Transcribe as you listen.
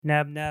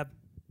Nub nub.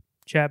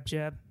 Jub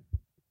jub.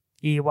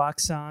 Ewok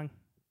song.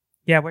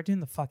 Yeah, we're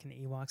doing the fucking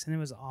Ewoks, and it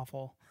was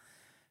awful.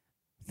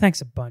 Thanks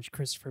a bunch,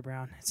 Christopher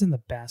Brown. It's in the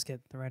basket,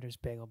 the writer's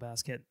bagel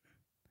basket.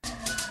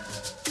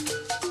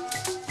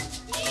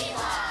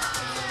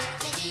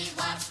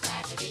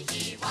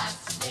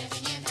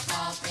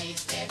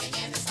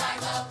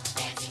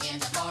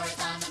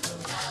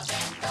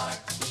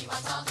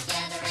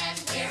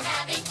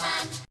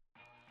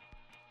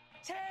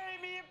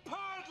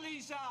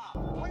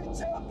 We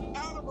jumped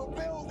out of a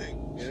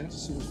building.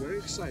 Yes, it was very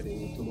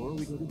exciting. Tomorrow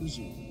we go to the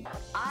zoo.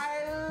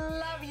 I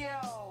love you.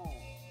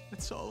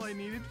 That's all I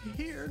needed to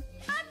hear.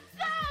 I'm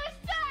so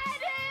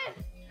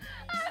excited!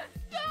 I'm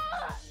so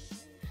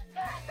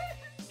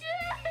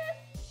scared!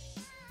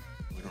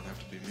 We don't have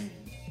to be mean.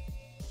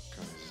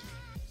 Because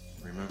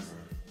remember,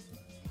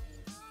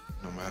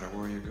 no matter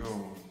where you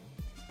go,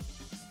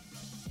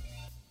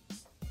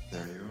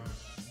 there you are.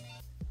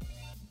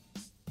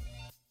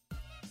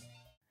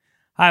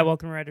 Hi,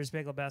 welcome to Writer's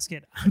Bagel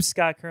Basket. I'm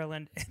Scott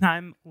Kurland, and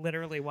I'm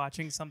literally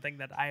watching something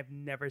that I have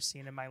never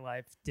seen in my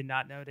life, did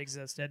not know it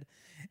existed.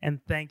 And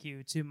thank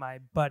you to my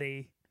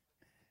buddy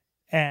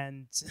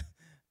and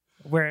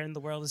Where in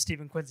the World is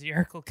Stephen Quincy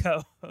Urkel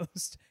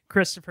co-host,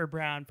 Christopher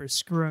Brown, for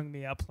screwing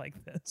me up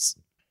like this.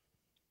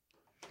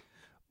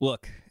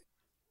 Look,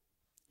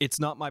 it's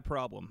not my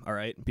problem, all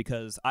right?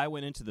 Because I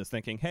went into this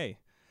thinking, hey,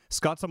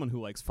 Scott's someone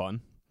who likes fun.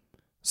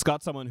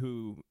 Scott's someone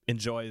who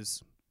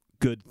enjoys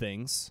good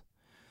things.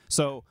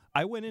 So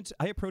I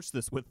approached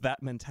this with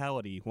that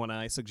mentality when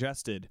I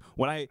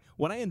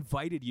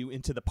invited you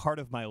into the part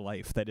of my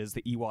life that is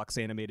the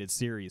Ewoks animated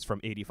series from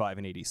 85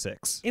 and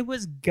 86. It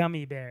was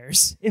gummy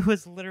bears. It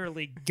was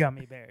literally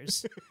gummy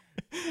bears.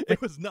 It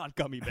was not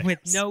gummy bears.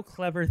 With no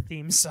clever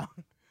theme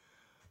song.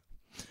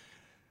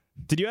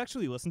 Did you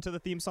actually listen to the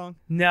theme song?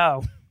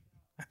 No.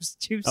 I was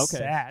too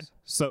sad.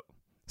 So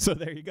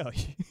there you go.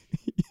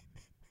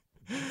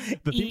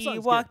 The theme song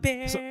is Ewok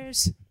good.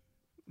 bears.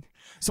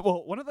 So,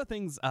 well, one of the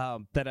things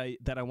that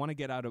I want to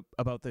get out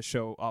about this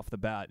show off the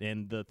bat,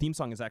 and the theme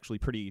song is actually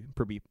pretty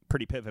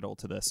pivotal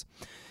to this,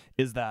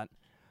 is that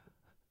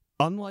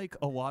unlike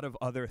a lot of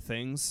other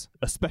things,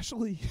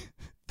 especially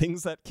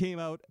things that came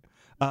out,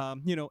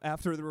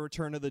 after the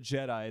Return of the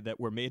Jedi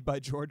that were made by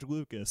George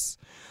Lucas,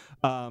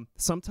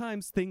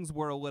 sometimes things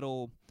were a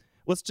little,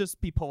 let's just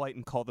be polite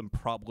and call them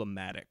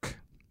problematic.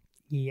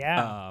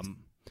 Yeah.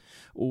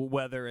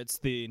 Whether it's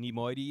the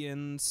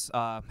Neimoidians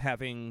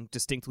having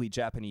distinctly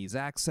Japanese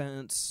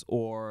accents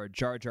or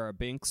Jar Jar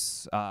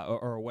Binks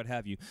or what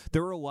have you.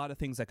 There are a lot of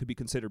things that could be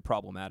considered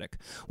problematic.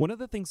 One of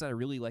the things that I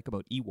really like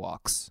about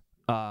Ewoks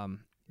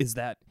is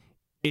that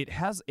it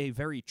has a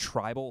very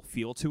tribal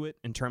feel to it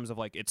in terms of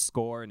like its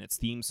score and its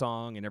theme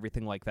song and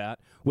everything like that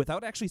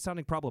without actually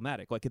sounding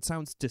problematic. Like it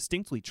sounds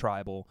distinctly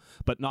tribal,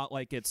 but not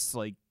like it's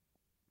like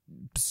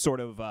sort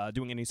of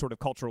doing any sort of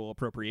cultural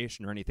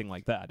appropriation or anything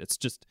like that. It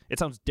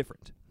sounds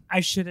different.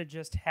 I should have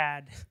just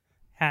had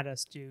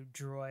us do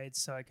droids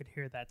so I could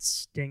hear that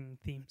Sting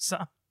theme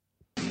song.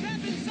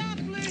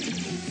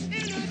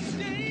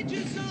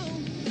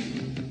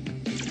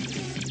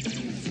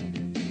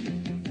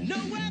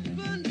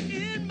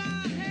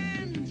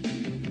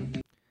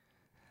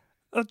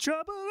 A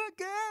trouble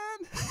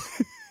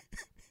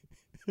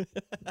again.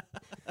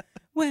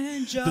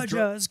 When Jar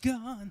Jar's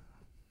gone.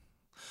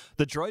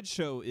 The Droid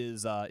Show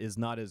is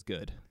not as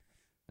good.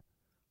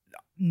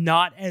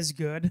 Not as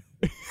good.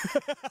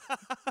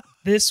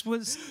 This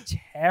was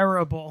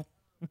terrible.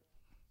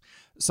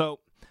 So,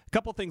 a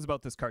couple things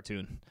about this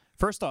cartoon.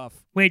 First off,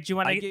 wait, do you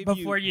want to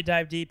before you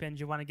dive deep in? Do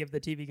you want to give the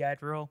TV guide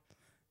rule?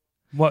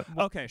 What?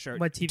 Okay, sure.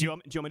 What TV? Do you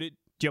want me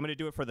to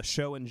do it for the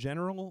show in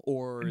general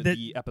or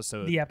the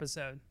episode? The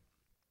episode.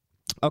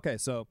 Okay,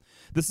 so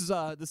this is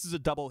a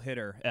double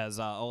hitter, as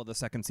all of the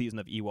second season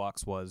of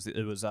Ewoks was.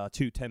 It was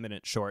 2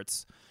 10-minute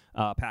shorts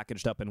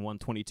packaged up in one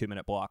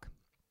 22-minute block.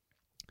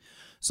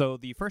 So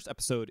the first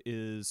episode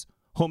is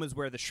Home is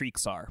Where the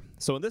Shrieks Are.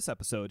 So in this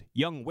episode,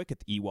 young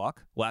Wicket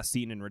Ewok, last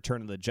seen in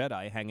Return of the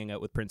Jedi, hanging out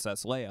with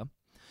Princess Leia,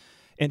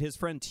 and his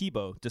friend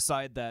Teebo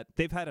decide that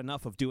they've had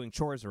enough of doing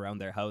chores around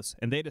their house,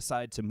 and they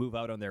decide to move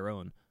out on their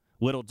own.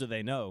 Little do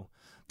they know,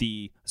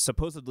 the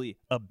supposedly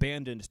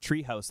abandoned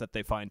treehouse that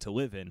they find to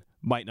live in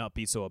might not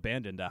be so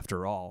abandoned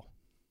after all.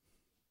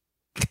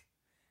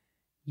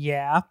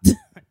 Yeah.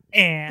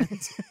 And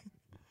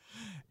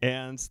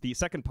the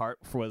second part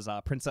was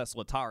Princess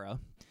Latara,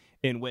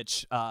 in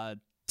which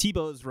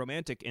Teebo's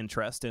romantic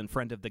interest and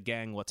friend of the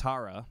gang,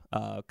 Latara,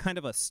 kind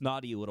of a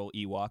snotty little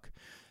Ewok,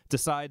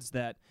 decides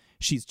that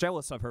she's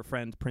jealous of her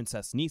friend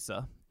Princess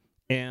Nisa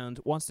and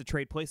wants to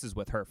trade places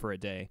with her for a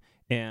day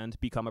and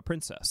become a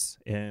princess.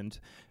 And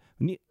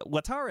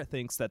Latara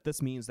thinks that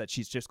this means that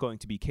she's just going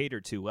to be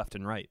catered to left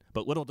and right.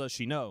 But little does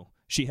she know,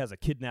 she has a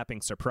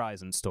kidnapping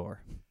surprise in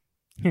store.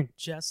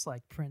 Just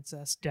like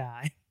Princess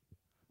Di.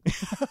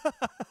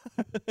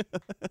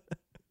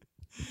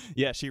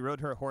 Yeah, she rode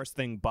her horse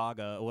thing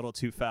Baga a little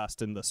too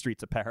fast in the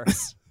streets of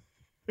Paris.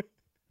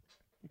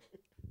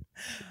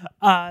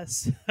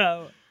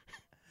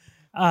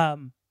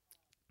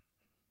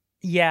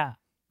 Yeah.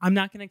 I'm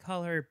not going to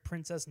call her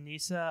Princess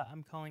Nisa.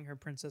 I'm calling her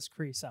Princess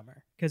Cree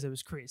Summer because it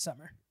was Cree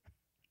Summer.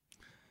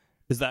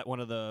 Is that one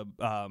of the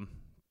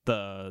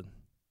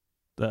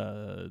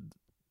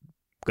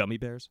gummy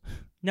bears?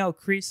 No,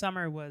 Cree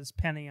Summer was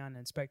Penny on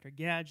Inspector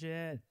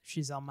Gadget.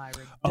 She's Elmira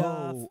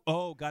Duff.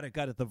 Got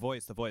it. The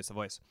voice.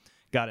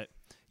 Got it.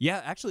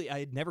 Yeah, actually, I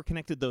had never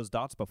connected those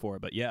dots before,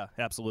 but yeah,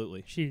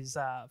 absolutely. She's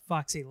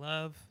Foxy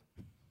Love.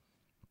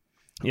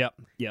 Yep.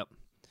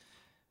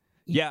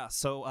 Yeah,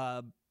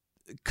 so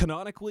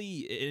canonically,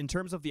 in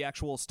terms of the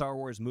actual Star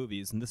Wars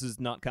movies, and this is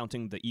not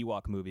counting the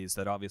Ewok movies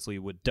that obviously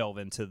would delve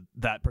into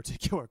that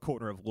particular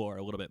corner of lore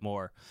a little bit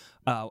more,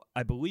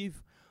 I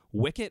believe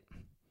Wicket,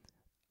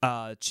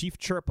 Chief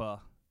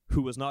Chirpa,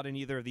 who was not in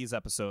either of these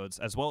episodes,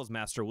 as well as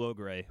Master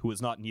Logray, who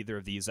was not in either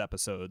of these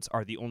episodes,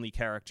 are the only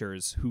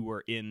characters who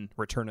were in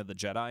Return of the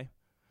Jedi.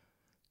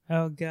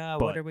 Oh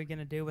God, what are we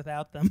gonna do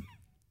without them?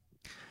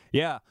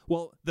 Yeah,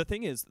 well, the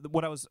thing is,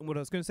 what I was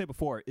going to say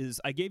before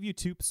is I gave you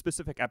two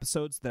specific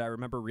episodes that I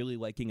remember really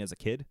liking as a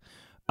kid.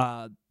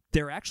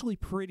 They're actually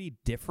pretty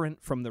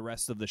different from the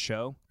rest of the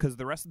show because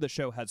the rest of the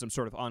show had some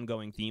sort of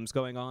ongoing themes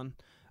going on,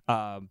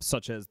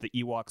 such as the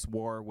Ewoks'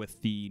 war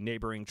with the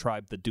neighboring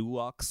tribe, the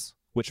Duloks,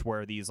 which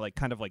were these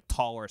kind of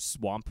taller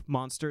swamp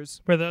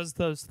monsters. Were those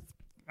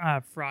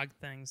frog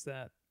things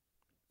that?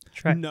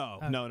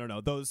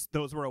 No.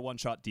 Those were a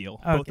one-shot deal.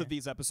 Okay. Both of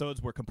these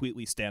episodes were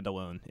completely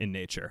standalone in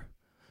nature.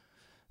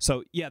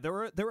 So yeah, there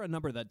were a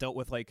number that dealt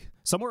with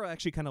some were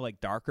actually kind of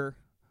darker,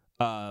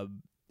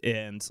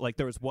 and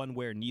there was one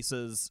where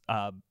Nisa's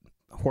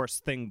horse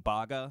thing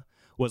Baga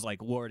was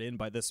lured in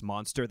by this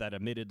monster that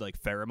emitted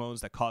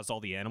pheromones that caused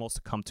all the animals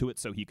to come to it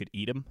so he could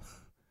eat them,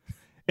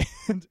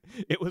 and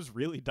it was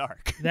really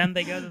dark. Then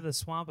they go to the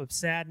swamp of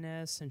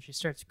sadness, and she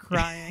starts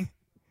crying.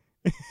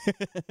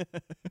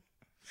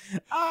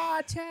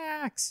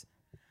 Tax!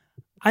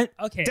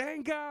 Okay.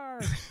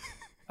 Dengar!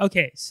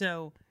 Okay,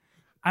 so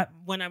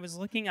when I was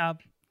looking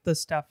up the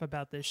stuff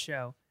about this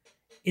show,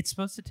 it's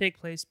supposed to take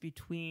place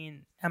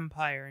between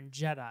Empire and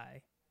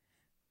Jedi.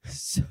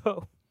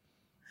 So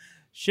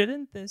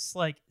shouldn't this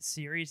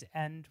series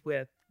end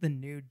with the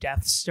new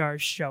Death Star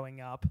showing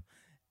up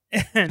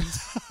and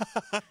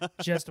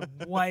just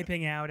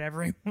wiping out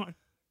everyone?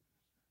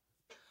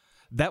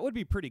 That would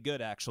be pretty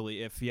good,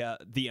 actually, if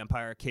the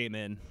Empire came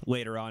in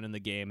later on in the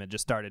game and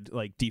just started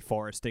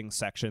deforesting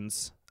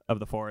sections of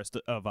the forest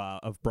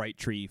of Bright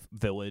Tree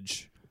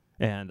Village.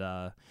 And,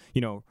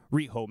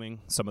 rehoming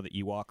some of the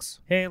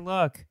Ewoks. Hey,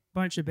 look,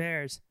 bunch of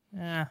bears. We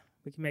can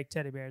make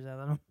teddy bears out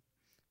of them.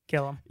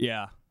 Kill them.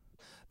 Yeah.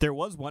 There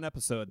was one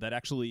episode that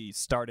actually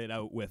started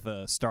out with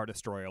a Star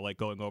Destroyer,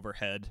 going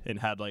overhead and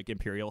had,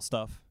 Imperial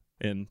stuff.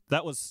 And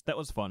that was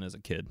fun as a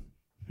kid.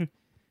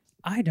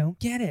 I don't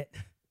get it.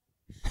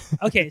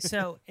 Okay,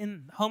 so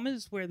in Home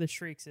is Where the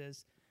Shrieks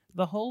is,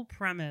 the whole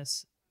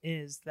premise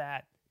is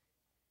that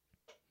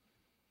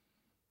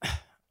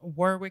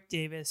Warwick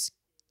Davis...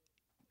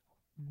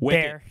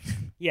 bear.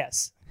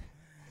 Yes.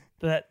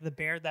 The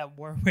bear that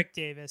Warwick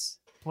Davis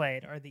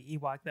played, or the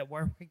Ewok that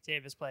Warwick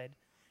Davis played,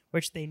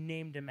 which they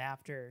named him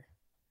after.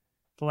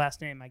 The last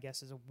name, I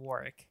guess, is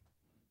Warwick.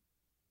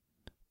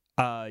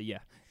 Yeah.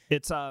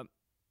 It's Star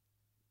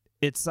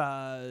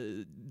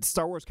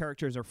Wars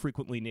characters are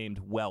frequently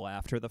named well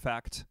after the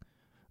fact.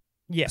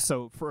 Yeah.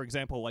 So, for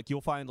example, you'll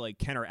find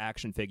Kenner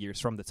action figures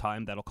from the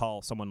time that'll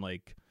call someone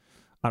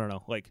I don't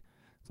know, like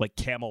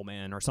Camel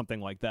Man or something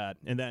like that.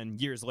 And then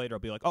years later, I'll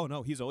be oh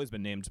no, he's always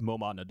been named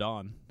Moma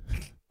Nadon.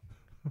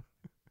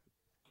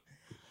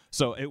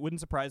 So it wouldn't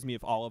surprise me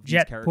if all of these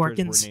Jet characters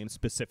Porkins were named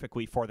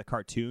specifically for the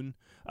cartoon.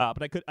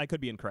 But I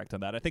could be incorrect on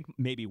that. I think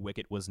maybe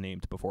Wicket was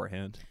named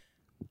beforehand.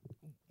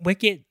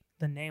 Wicket,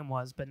 the name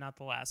was, but not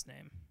the last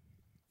name.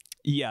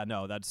 Yeah,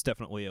 no, that's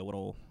definitely a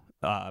little.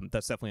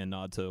 That's definitely a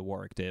nod to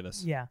Warwick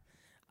Davis. Yeah.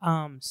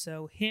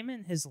 So him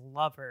and his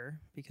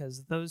lover,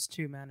 because those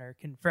two men are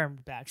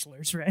confirmed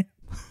bachelors, right?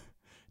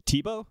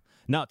 Tebow?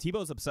 No,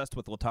 Tebow's obsessed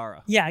with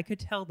Latara. Yeah, I could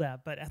tell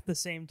that, but at the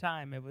same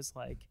time, it was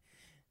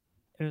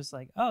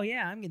oh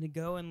yeah, I'm gonna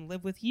go and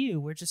live with you.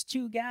 We're just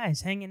two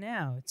guys hanging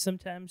out.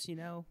 Sometimes,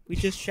 we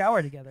just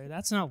shower together.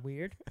 That's not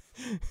weird.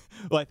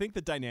 Well, I think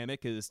the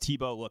dynamic is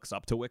Tebow looks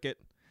up to Wicket,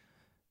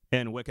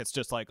 and Wicket's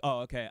just oh,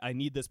 okay, I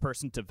need this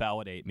person to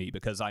validate me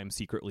because I'm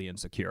secretly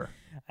insecure.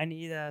 I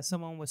need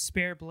someone with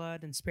spare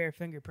blood and spare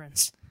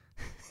fingerprints.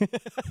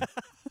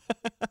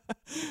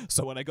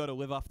 So when I go to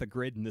live off the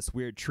grid in this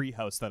weird tree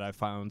house that I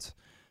found,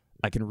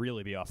 I can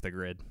really be off the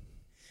grid.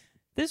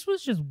 This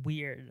was just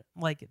weird.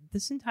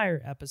 This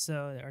entire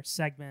episode or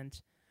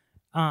segment,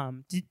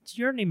 did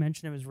you already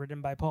mention it was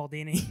written by Paul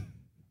Dini?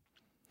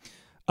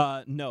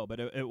 No, but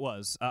it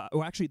was.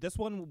 Actually, this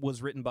one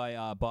was written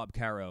by Bob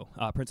Caro.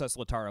 Princess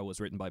Latara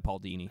was written by Paul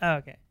Dini. Oh,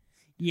 okay.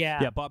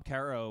 Yeah. Yeah, Bob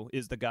Caro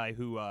is the guy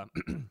who,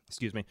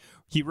 excuse me,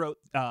 he wrote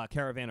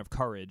Caravan of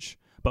Courage,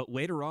 but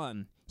later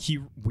on, he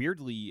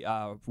weirdly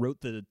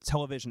wrote the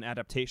television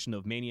adaptation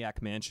of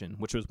Maniac Mansion,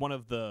 which was one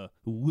of the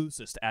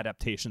loosest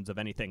adaptations of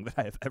anything that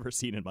I have ever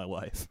seen in my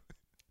life.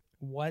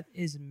 What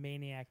is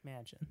Maniac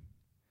Mansion?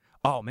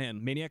 Oh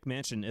man, Maniac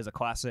Mansion is a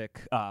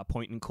classic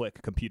point and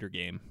click computer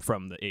game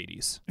from the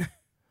 80s.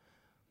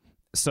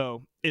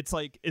 So it's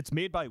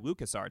made by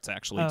LucasArts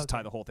actually to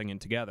tie the whole thing in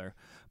together.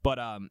 But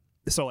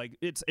so like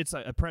it's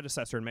a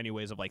predecessor in many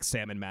ways of like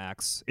Sam and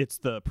Max. It's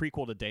the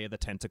prequel to Day of the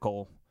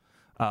Tentacle,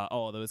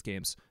 all of those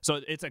games.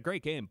 So it's a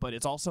great game, but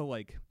it's also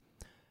like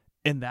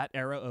in that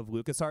era of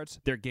LucasArts,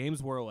 their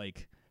games were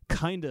like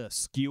kind of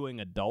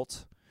skewing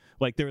adult.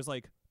 Like there was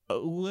like a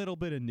little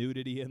bit of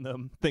nudity in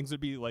them. Things would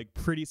be like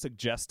pretty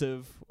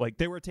suggestive. Like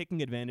they were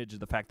taking advantage of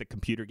the fact that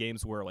computer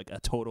games were like a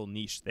total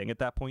niche thing at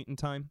that point in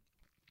time.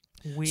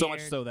 Weird. So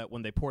much so that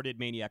when they ported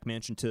Maniac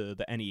Mansion to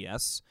the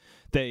NES,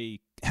 they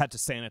had to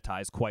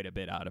sanitize quite a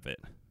bit out of it.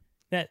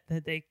 That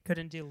they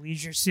couldn't do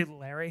Leisure Suit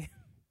Larry.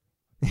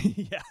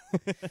 Yeah.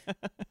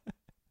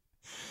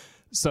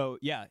 So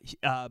yeah,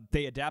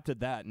 they adapted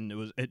that,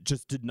 and it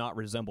just did not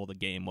resemble the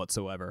game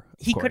whatsoever.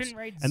 He couldn't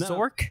write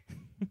Zork.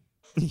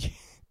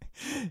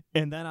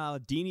 And then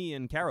Dini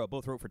and Caro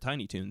both wrote for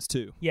Tiny Toons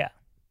too. Yeah,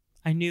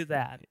 I knew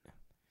that.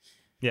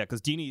 Yeah,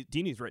 because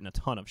Dini's written a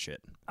ton of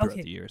shit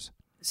throughout the years.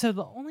 So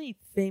the only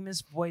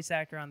famous voice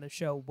actor on the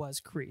show was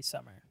Cree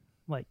Summer.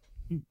 Like,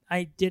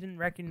 I didn't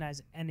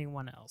recognize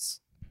anyone else.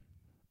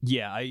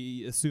 Yeah,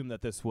 I assume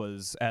that this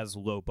was as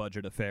low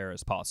budget affair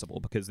as possible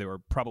because they were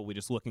probably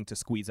just looking to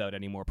squeeze out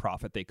any more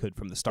profit they could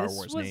from the Star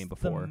Wars name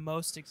before. This was the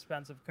most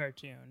expensive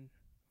cartoon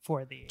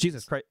for the 80s.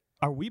 Jesus Christ.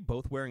 Are we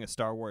both wearing a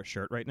Star Wars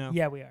shirt right now?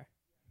 Yeah, we are.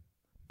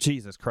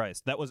 Jesus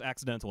Christ. That was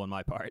accidental on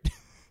my part.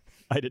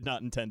 I did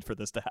not intend for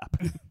this to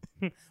happen.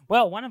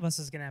 Well, one of us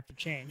is going to have to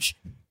change.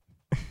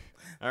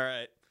 All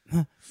right.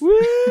 Woo!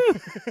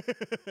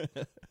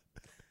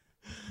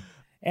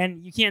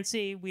 And you can't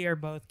see, we are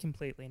both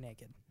completely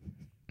naked.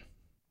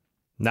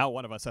 Now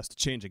one of us has to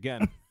change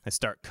again. I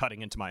start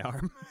cutting into my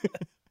arm.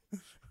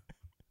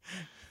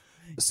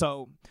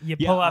 So you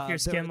pull off your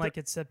skin like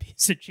it's a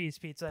piece of cheese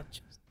pizza.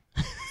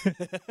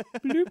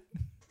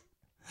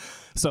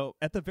 So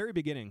at the very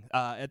beginning,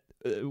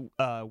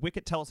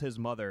 Wicket tells his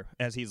mother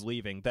as he's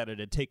leaving that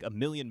it'd take 1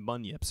 million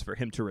munyips for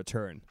him to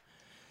return.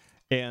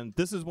 And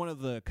this is one of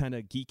the kind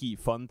of geeky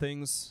fun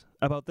things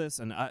about this,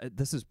 and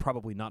this is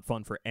probably not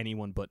fun for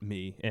anyone but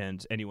me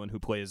and anyone who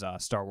plays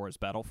Star Wars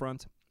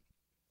Battlefront.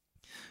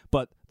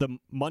 But the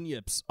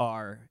munyips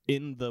are,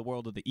 in the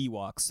world of the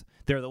Ewoks,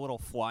 they're the little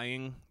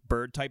flying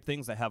bird-type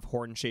things that have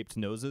horn-shaped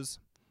noses.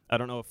 I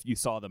don't know if you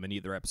saw them in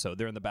either episode.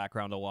 They're in the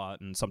background a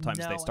lot, and sometimes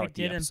they start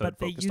the episode but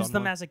they use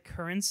them as a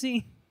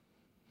currency?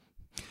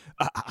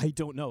 I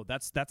don't know.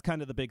 That's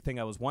kind of the big thing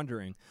I was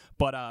wondering.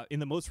 But in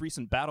the most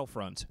recent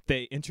Battlefront,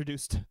 they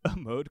introduced a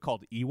mode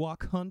called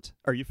Ewok Hunt.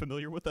 Are you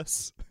familiar with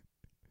this?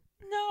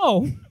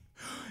 No.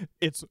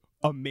 It's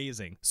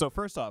amazing. So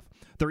first off,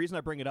 the reason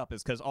I bring it up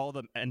is because all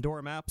the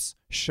Endor maps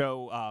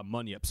show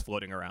munyips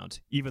floating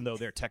around, even though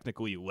they're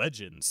technically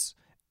legends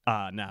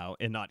now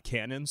and not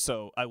canon.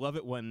 So I love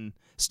it when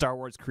Star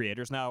Wars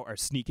creators now are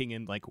sneaking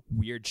in like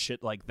weird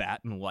shit like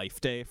that in Life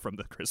Day from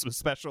the Christmas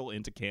special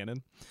into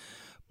canon.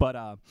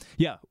 But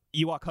yeah,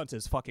 Ewok Hunt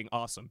is fucking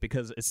awesome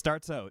because it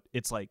starts out,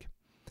 it's like,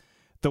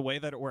 the way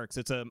that it works,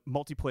 it's a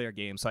multiplayer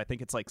game, so I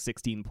think it's like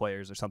 16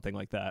 players or something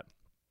like that.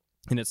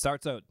 And it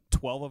starts out,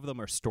 12 of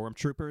them are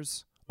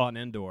stormtroopers on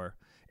Endor,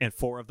 and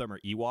 4 of them are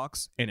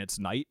Ewoks, and it's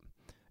night.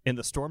 And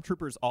the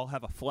stormtroopers all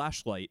have a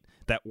flashlight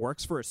that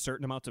works for a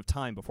certain amount of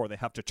time before they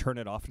have to turn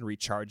it off and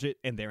recharge it,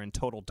 and they're in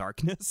total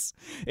darkness.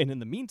 And in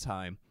the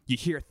meantime, you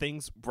hear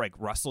things like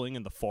rustling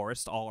in the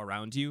forest all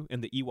around you,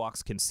 and the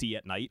Ewoks can see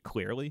at night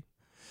clearly.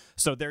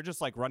 So they're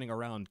just like running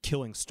around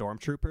killing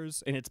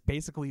stormtroopers, and it's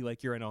basically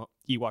like you're in a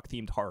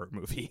Ewok-themed horror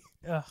movie.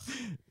 Ugh.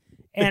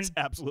 It's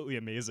absolutely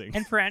amazing.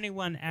 And for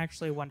anyone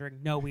actually wondering,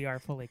 no, we are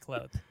fully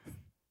clothed.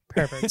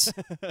 Perverts.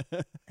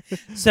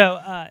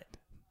 So,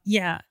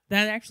 yeah,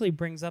 that actually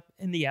brings up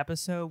in the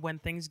episode when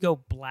things go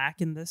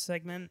black in this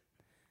segment.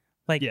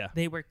 Like,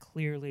 they were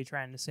clearly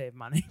trying to save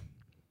money.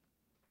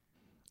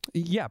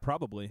 Yeah,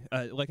 probably.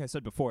 Like I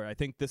said before, I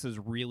think this is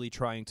really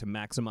trying to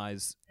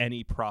maximize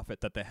any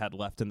profit that they had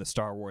left in the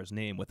Star Wars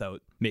name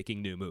without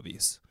making new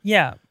movies.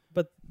 Yeah,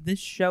 but this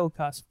show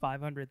cost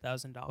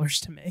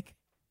 $500,000 to make.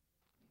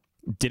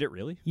 Did it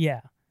really?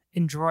 Yeah.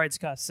 And Droids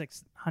cost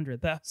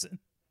 $600,000.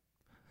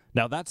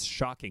 Now that's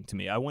shocking to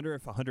me. I wonder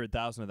if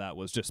 $100,000 of that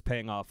was just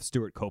paying off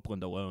Stuart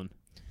Copeland alone.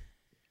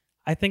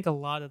 I think a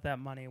lot of that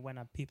money went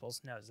up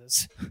people's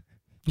noses.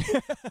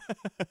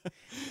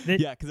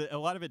 Yeah, because a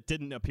lot of it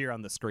didn't appear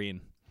on the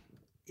screen.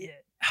 Yeah.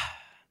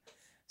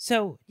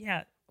 So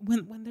yeah,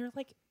 when they're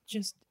like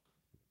just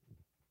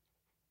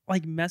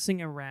like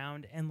messing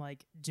around and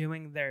like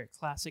doing their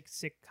classic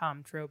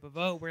sitcom trope of,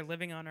 oh, we're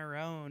living on our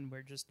own,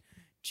 we're just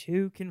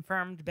 2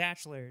 confirmed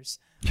bachelors.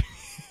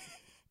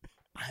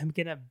 I'm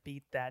gonna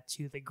beat that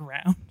to the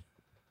ground.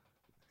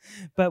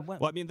 But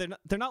well, I mean,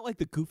 they're not like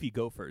the Goofy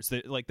Gophers.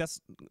 Like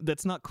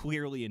that's not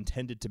clearly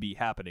intended to be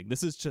happening.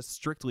 This is just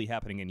strictly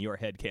happening in your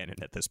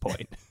headcanon at this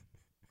point.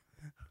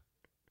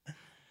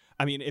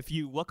 I mean, if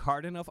you look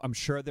hard enough, I'm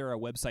sure there are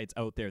websites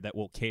out there that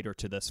will cater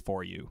to this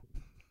for you.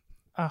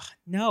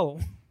 No.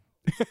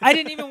 I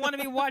didn't even want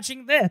to be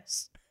watching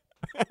this.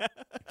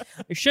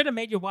 I should have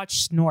made you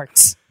watch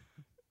Snorks.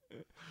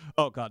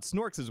 Oh god,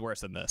 Snorks is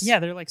worse than this. Yeah,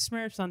 they're like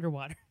Smurfs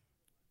underwater.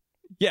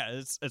 Yeah,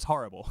 it's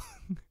horrible.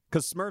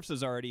 Because Smurfs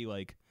is already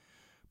like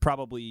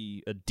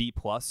probably a D+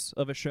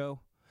 of a show,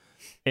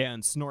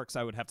 and Snorks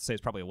I would have to say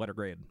is probably a letter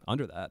grade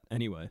under that.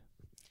 Anyway,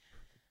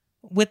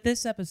 With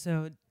this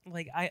episode,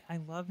 like I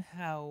love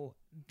how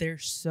they're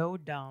so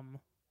dumb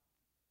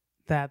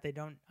that they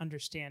don't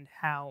understand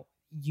how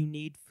you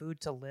need food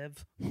to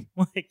live.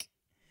 like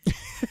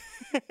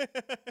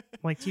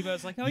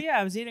T-Bow's like, oh yeah,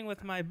 I was eating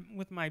with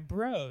my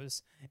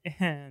bros,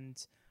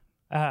 and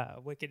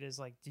Wicket is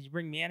like, did you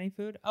bring me any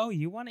food? Oh,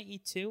 you want to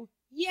eat too?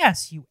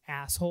 Yes, you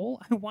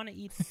asshole. I want to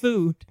eat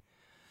food.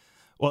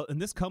 well,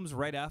 and this comes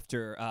right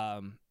after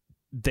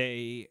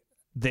the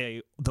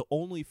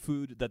only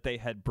food that they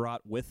had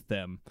brought with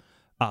them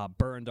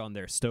burned on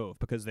their stove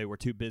because they were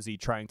too busy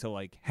trying to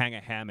like hang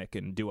a hammock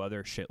and do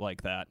other shit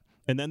like that.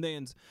 And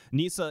then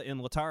Nisa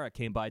and Latara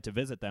came by to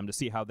visit them to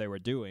see how they were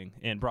doing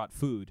and brought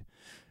food.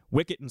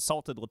 Wicket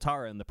insulted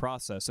Latara in the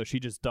process, so she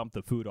just dumped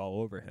the food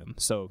all over him.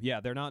 So yeah,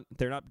 they're not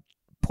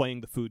playing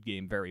the food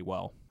game very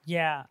well.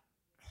 Yeah,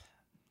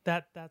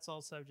 that's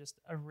also just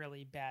a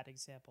really bad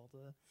example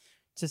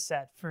to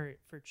set for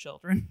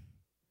children.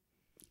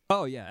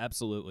 Oh yeah,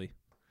 absolutely.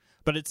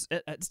 But it's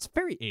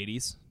very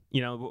 80s.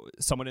 You know,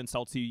 someone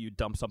insults you, you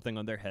dump something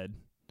on their head.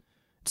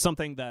 It's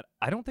something that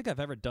I don't think I've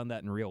ever done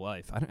that in real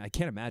life. I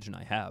can't imagine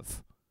I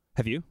have.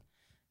 Have you?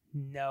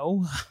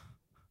 No.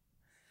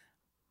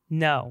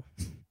 No.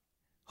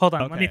 Hold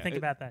on, Okay. let me think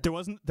about that. There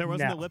wasn't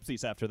No.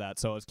 ellipses after that,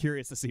 so I was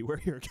curious to see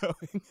where you're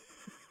going.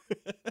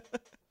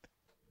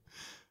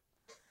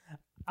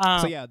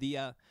 So yeah,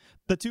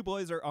 the two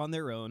boys are on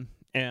their own,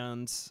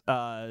 and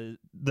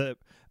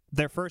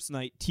their first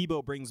night,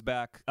 T-Bow brings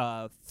back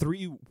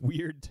 3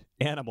 weird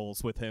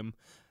animals with him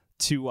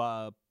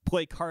to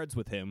play cards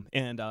with him,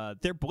 and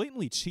they're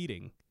blatantly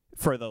cheating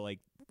for the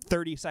like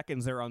 30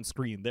 seconds they're on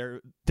screen.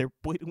 They're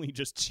blatantly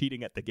just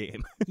cheating at the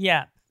game.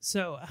 Yeah.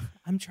 So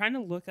I'm trying to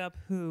look up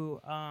who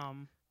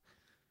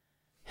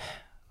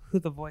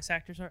the voice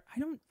actors are. I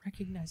don't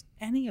recognize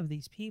any of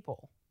these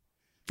people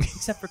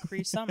except for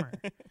Cree Summer.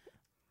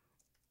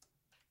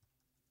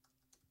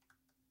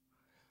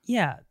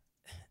 Yeah.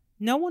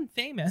 No one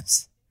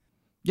famous.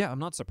 Yeah, I'm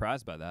not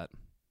surprised by that.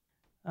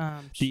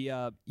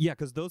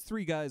 Because those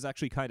 3 guys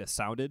actually kind of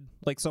sounded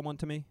like someone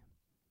to me.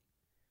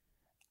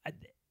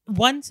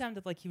 One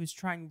sounded like he was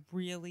trying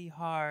really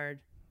hard.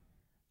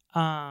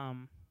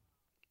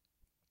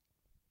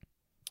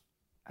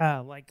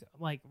 Like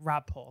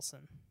Rob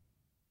Paulson.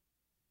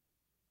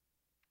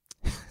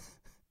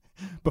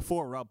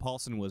 Before Rob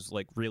Paulson was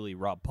like really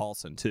Rob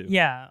Paulson too.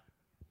 Yeah,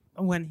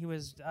 when he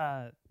was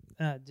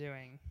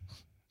doing,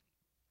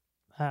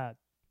 I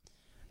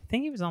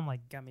think he was on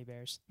like Gummy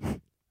Bears.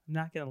 I'm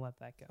not gonna let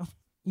that go.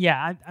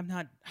 Yeah, I'm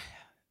not.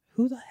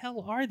 Who the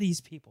hell are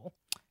these people?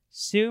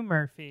 Sue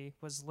Murphy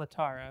was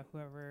Latara,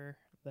 whoever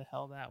the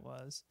hell that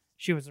was.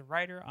 She was a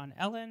writer on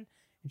Ellen,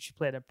 and she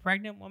played a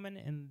pregnant woman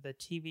in the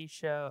TV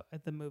show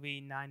at the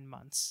movie 9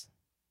 Months.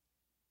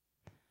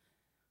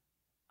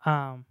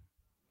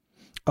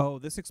 Oh,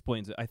 this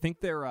explains it. I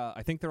think they're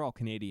all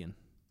Canadian.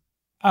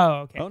 Oh,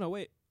 okay. Oh no,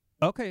 wait.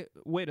 Okay,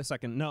 wait a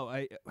second. No,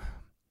 I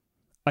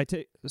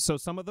take so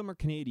some of them are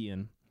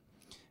Canadian,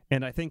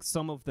 and I think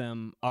some of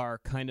them are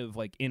kind of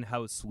like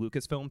in-house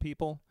Lucasfilm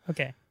people.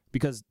 Okay.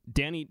 Because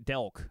Danny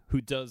Delk,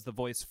 who does the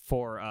voice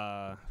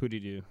for who do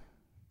you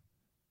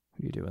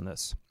do in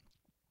this?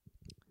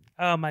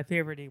 Oh, my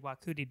favorite Ewok.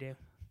 Who'd he do?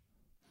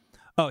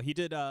 Oh, he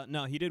did.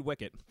 He did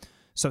Wicket.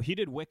 So he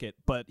did Wicket,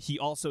 but he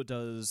also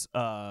does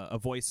a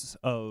voice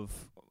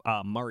of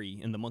Murray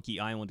in the Monkey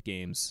Island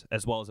games,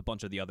 as well as a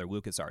bunch of the other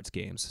LucasArts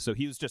games. So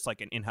he was just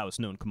like an in-house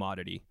known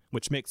commodity,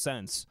 which makes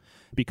sense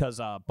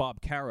because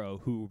Bob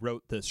Caro, who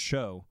wrote this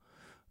show,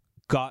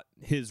 got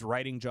his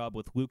writing job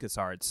with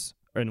LucasArts,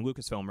 or in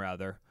Lucasfilm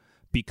rather,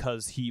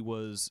 because he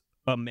was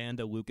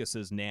Amanda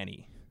Lucas's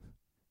nanny.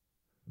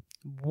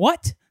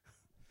 What?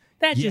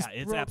 That just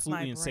it's broke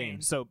absolutely my insane.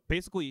 brain. So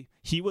basically,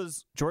 he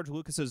was George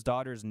Lucas's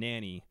daughter's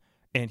nanny,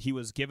 and he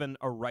was given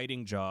a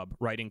writing job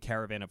writing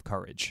Caravan of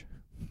Courage.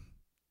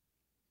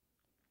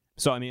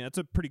 So I mean, that's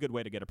a pretty good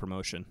way to get a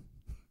promotion.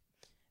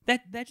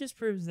 That just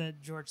proves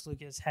that George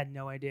Lucas had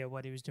no idea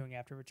what he was doing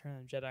after Return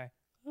of the Jedi.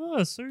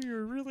 Oh, so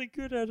you're really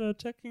good at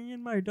tucking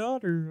in my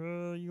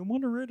daughter. You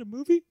want to write a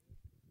movie?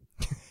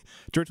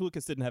 George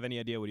Lucas didn't have any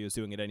idea what he was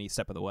doing at any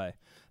step of the way.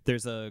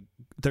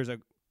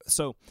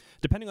 So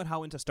depending on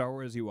how into Star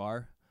Wars you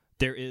are,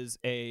 there is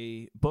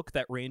a book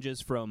that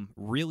ranges from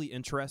really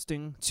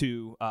interesting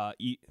to,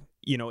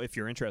 if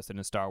you're interested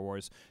in Star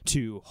Wars,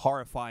 to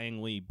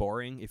horrifyingly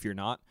boring if you're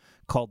not,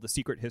 called The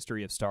Secret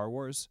History of Star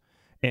Wars.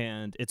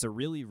 And it's a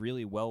really,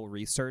 really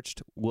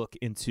well-researched look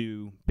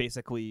into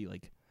basically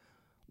like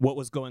what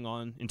was going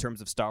on in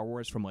terms of Star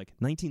Wars from like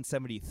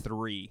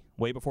 1973,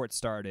 way before it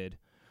started,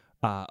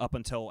 up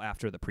until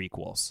after the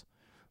prequels.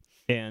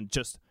 And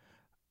just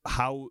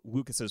how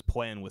Lucas's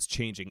plan was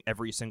changing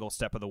every single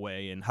step of the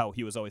way, and how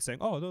he was always saying,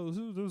 "Oh, no,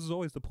 this is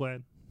always the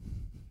plan."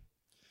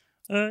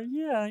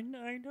 Yeah, I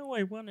know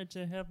I wanted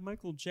to have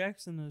Michael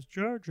Jackson as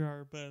Jar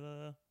Jar,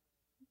 but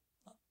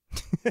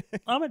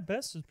Ahmed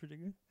Best is pretty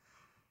good.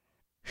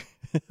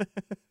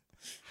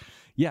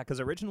 Yeah, because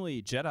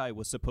originally Jedi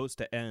was supposed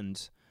to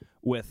end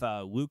with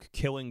Luke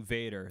killing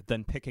Vader,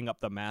 then picking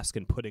up the mask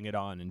and putting it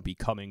on and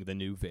becoming the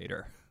new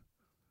Vader.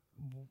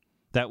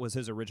 That was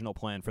his original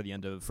plan for the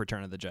end of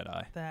Return of the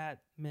Jedi. That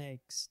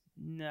makes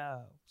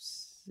no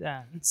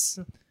sense.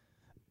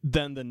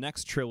 Then the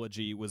next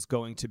trilogy was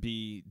going to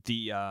be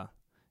the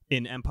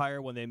in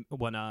Empire when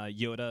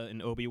Yoda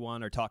and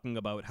Obi-Wan are talking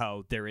about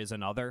how there is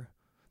another.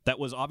 That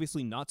was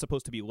obviously not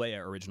supposed to be Leia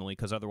originally,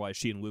 because otherwise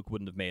she and Luke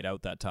wouldn't have made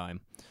out that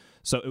time.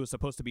 So it was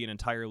supposed to be an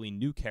entirely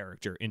new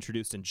character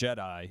introduced in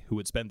Jedi who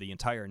would spend the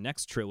entire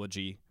next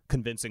trilogy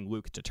convincing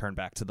Luke to turn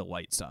back to the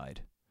light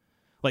side.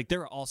 Like, there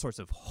are all sorts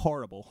of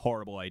horrible,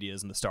 horrible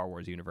ideas in the Star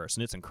Wars universe,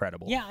 and it's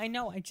incredible. Yeah, I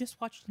know. I just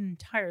watched an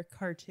entire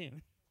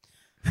cartoon.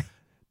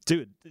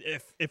 Dude,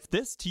 if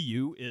this to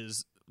you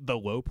is the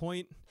low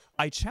point,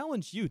 I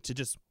challenge you to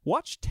just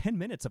watch 10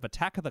 minutes of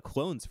Attack of the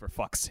Clones, for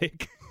fuck's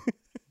sake.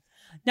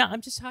 No,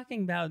 I'm just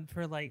talking about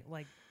for like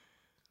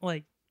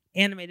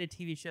animated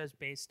TV shows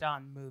based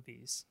on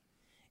movies.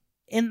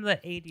 In the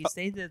 80s,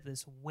 they did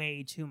this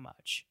way too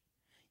much.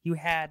 You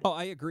had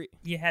I agree.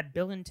 You had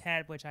Bill and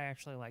Ted, which I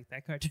actually like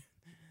that cartoon.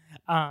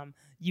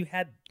 You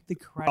had the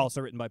Karate.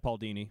 Also written by Paul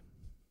Dini.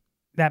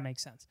 That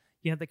makes sense.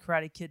 You had the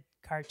Karate Kid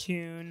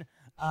cartoon,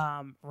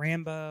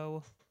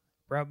 Rambo,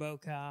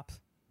 RoboCop.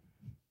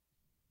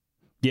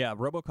 Yeah,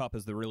 RoboCop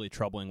is the really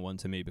troubling one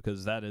to me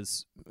because that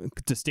is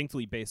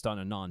distinctly based on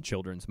a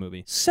non-children's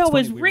movie. So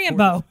is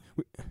Rambo.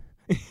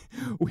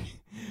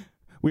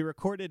 We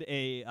recorded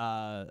a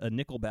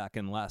Nickelback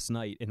in last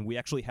night, and we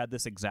actually had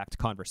this exact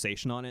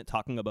conversation on it,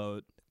 talking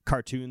about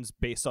cartoons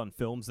based on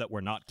films that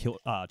were not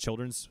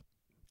children's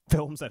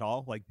films at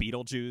all, like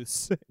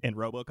Beetlejuice and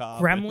RoboCop.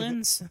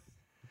 Gremlins?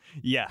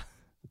 Yeah.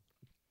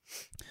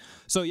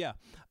 So, yeah.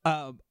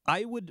 What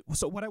I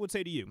would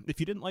say to you, if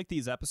you didn't like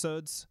these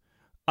episodes,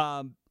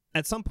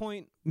 at some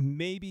point,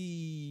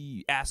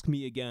 maybe ask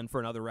me again for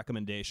another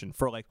recommendation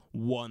for like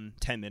 1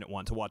 10-minute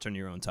one to watch on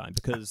your own time,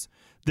 because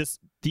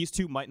these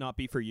two might not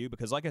be for you,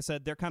 because like I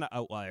said, they're kind of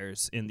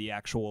outliers in the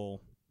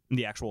actual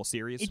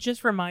series. It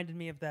just reminded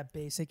me of that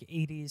basic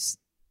 80s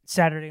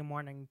Saturday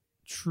morning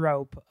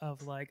trope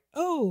of like,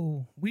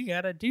 oh, we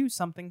gotta do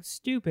something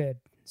stupid,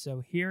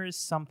 so here is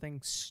something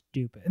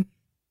stupid.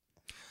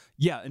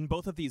 Yeah, and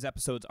both of these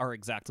episodes are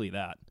exactly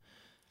that.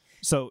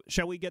 So,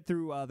 shall we get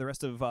through the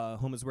rest of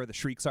Home is Where the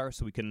Shrieks Are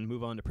so we can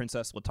move on to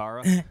Princess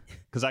Latara?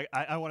 Because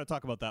I want to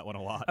talk about that one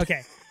a lot.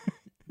 Okay.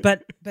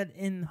 but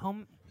in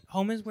Home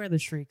is Where the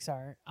Shrieks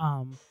Are,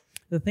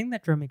 the thing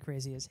that drove me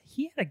crazy is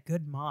he had a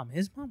good mom.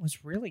 His mom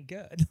was really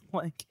good.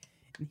 And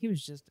he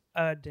was just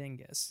a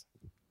dingus.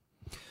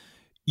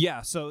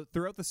 Yeah, so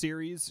throughout the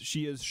series,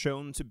 she is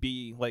shown to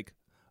be like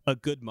a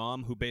good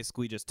mom who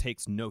basically just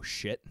takes no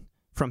shit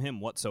from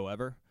him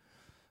whatsoever.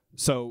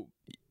 So,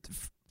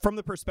 from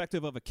the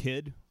perspective of a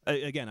kid,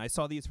 again, I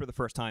saw these for the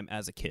first time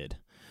as a kid.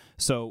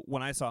 So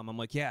when I saw him, I'm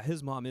like, yeah,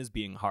 his mom is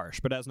being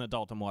harsh. But as an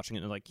adult, I'm watching it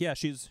and I'm like, yeah,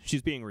 she's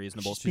being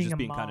reasonable. She's just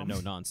being kind of no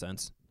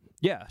nonsense.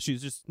 Yeah,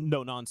 she's just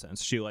no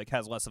nonsense. She like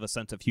has less of a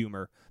sense of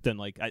humor than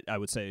like I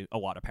would say a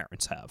lot of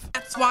parents have.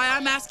 That's why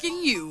I'm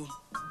asking you.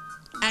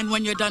 And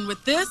when you're done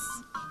with this,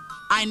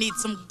 I need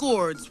some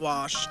gourds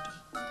washed.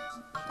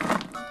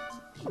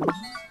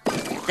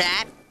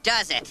 That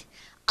does it.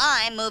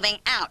 I'm moving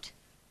out.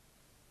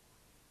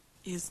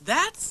 Is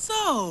that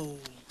so?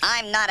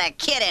 I'm not a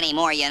kid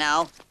anymore, you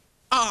know.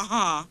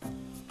 Uh-huh.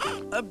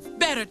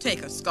 Better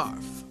take a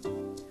scarf.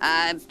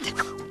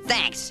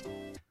 Thanks.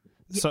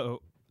 So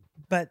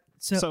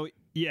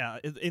yeah,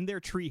 in their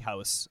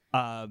treehouse,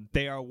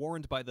 they are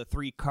warned by the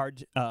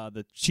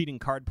the cheating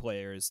card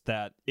players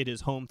that it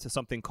is home to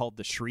something called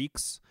the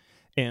Shrieks,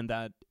 and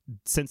that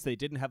since they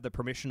didn't have the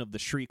permission of the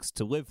Shrieks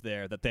to live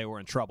there, that they were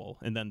in trouble.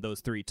 And then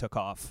those three took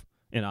off,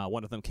 and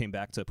one of them came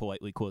back to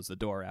politely close the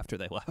door after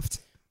they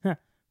left.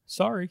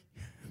 Sorry.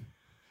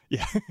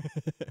 Yeah.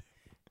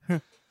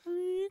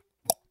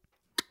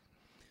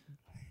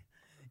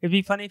 It'd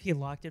be funny if he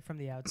locked it from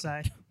the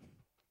outside.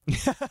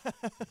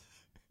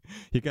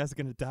 You guys are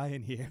gonna die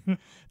in here.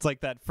 It's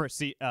like that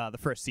the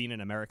first scene in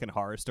American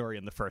Horror Story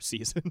in the first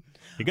season.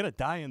 You're gonna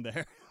die in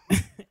there.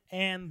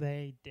 And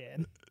they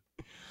did.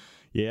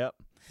 Yep.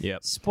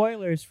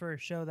 Spoilers for a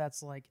show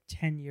that's like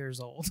 10 years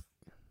old.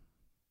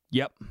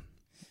 Yep.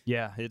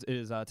 Yeah, it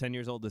is 10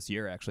 years old this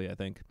year, actually, I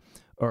think.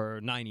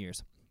 Or 9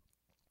 years.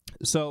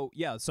 So,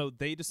 yeah,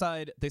 they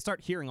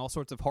start hearing all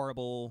sorts of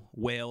horrible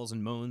wails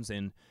and moans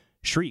and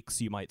shrieks,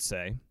 you might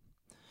say.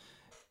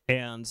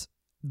 And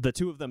the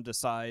two of them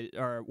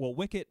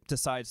Wicket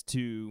decides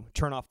to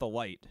turn off the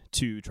light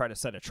to try to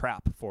set a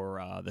trap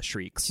for the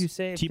shrieks. To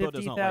save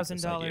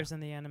 $50,000 in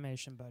the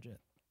animation budget.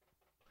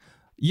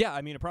 Yeah,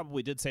 I mean, it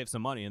probably did save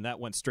some money, and that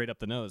went straight up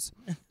the nose.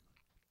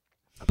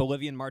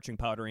 Bolivian marching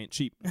powder ain't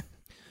cheap.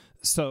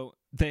 So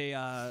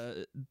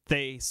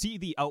they see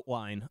the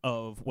outline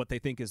of what they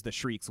think is the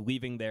Shrieks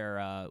leaving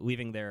their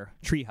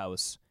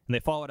treehouse And they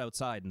follow it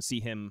outside and see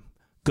him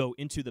go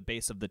into the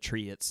base of the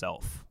tree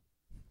itself.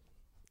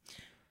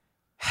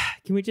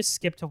 Can we just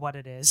skip to what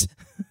it is?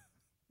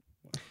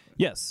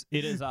 Yes,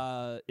 it is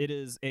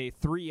a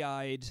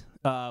three-eyed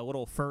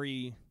little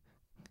furry.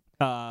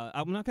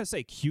 I'm not gonna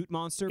say cute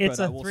monster, It's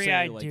but I a will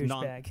three-eyed say like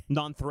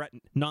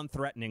douchebag.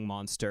 non-threatening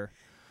monster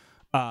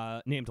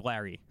named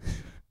Larry.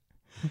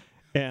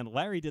 And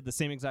Larry did the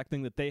same exact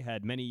thing that they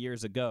had many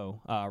years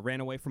ago.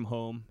 Ran away from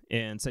home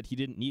and said he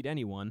didn't need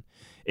anyone,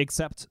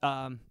 except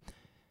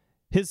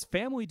his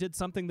family did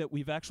something that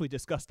we've actually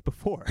discussed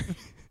before.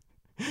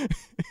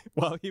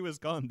 While he was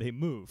gone, they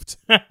moved.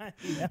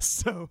 Yes.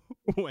 So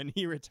when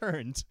he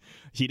returned,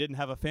 he didn't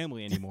have a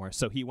family anymore.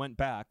 So he went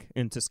back,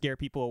 and to scare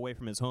people away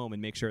from his home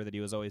and make sure that he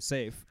was always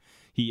safe,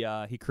 he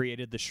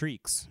created the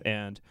Shrieks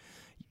and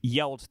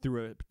yelled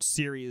through a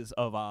series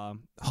of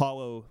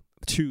hollow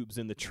tubes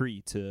in the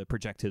tree to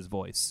project his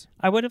voice.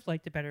 I would have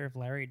liked it better if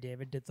Larry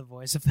David did the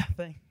voice of that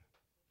thing.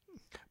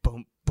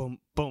 Boom, boom,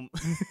 boom.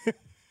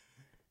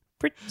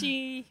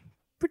 Pretty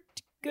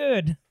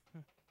good.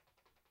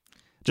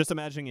 Just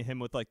imagining him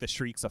with like the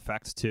Shrieks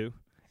effect too.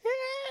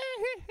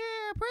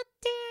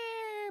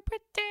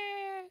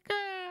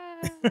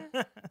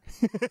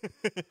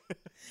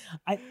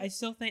 I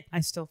still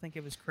think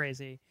it was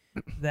crazy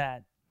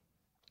that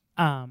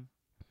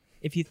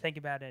if you think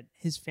about it,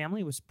 his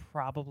family was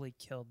probably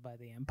killed by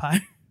the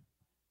Empire.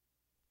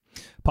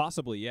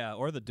 Possibly, yeah,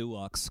 or the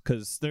Dulux,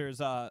 because there's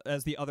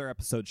as the other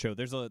episode showed,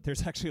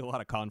 there's actually a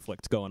lot of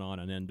conflict going on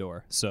in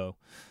Endor. So,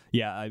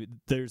 yeah,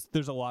 there's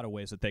a lot of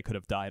ways that they could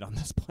have died on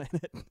this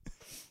planet.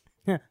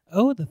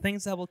 Oh, the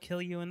things that will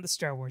kill you in the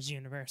Star Wars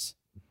universe.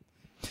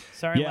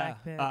 Sorry, yeah,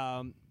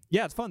 Lackpit.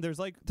 yeah, it's fun. There's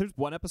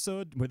one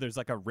episode where there's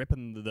like a rip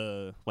in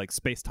the like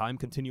space-time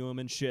continuum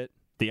and shit.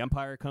 The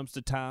Empire comes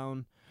to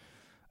town.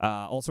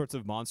 All sorts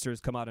of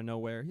monsters come out of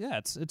nowhere. Yeah,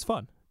 it's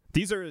fun.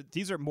 These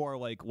are more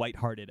like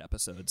lighthearted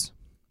episodes.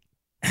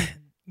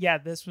 Yeah,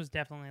 this was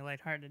definitely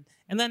lighthearted.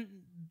 And then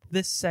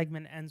this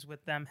segment ends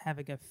with them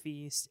having a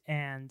feast,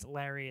 and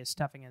Larry is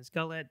stuffing his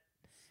gullet.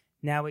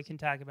 Now we can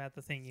talk about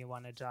the thing you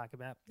want to talk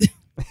about.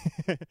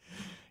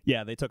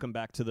 Yeah, they took him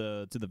back to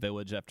the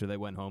village after they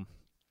went home.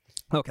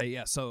 Okay,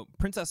 yeah, so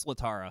Princess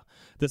Latara.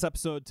 This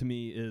episode to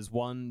me is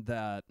one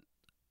that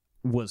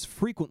was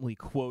frequently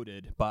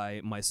quoted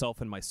by myself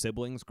and my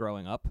siblings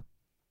growing up.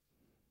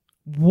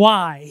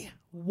 Why?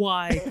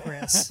 Why,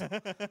 Chris?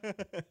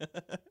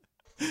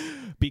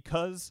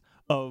 Because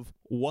of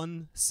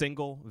one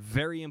single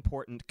very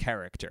important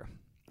character.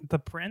 The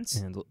prince?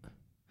 And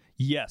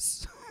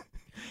yes.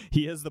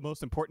 He is the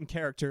most important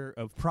character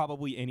of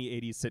probably any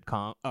 80s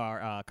sitcom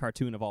or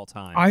cartoon of all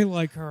time. I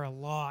like her a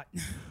lot.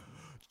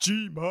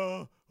 Gee,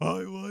 Ma, I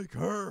like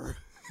her.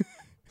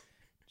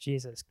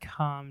 Jesus,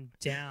 calm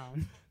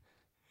down.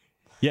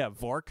 Yeah,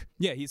 Vork.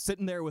 Yeah, he's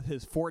sitting there with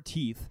his 4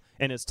 teeth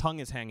and his tongue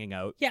is hanging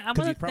out. Yeah, I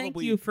want to thank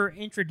you for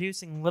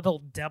introducing Little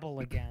Devil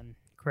again,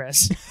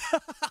 Chris.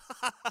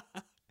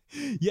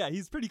 Yeah,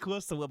 he's pretty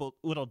close to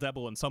Little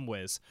Devil in some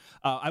ways.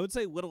 I would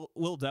say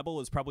Little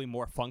Devil is probably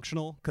more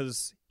functional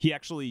because he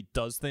actually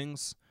does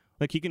things.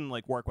 Like, he can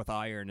like work with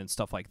iron and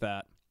stuff like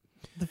that.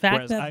 The fact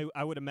Whereas that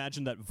I would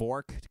imagine that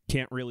Vork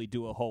can't really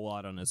do a whole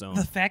lot on his own.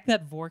 the fact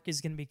that Vork is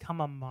going to become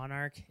a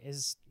monarch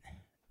is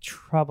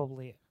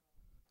troubling.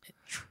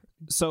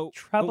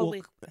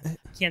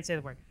 Can't say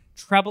the word.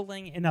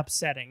 Troubling and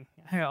upsetting.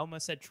 I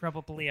almost said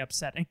troubly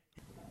upsetting.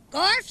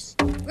 Gorfs,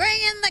 bring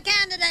in the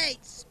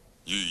candidates.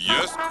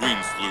 Yes, Queen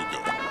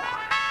Sluga.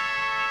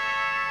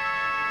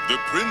 The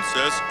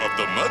princess of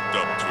the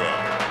Mud-Dub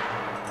tribe.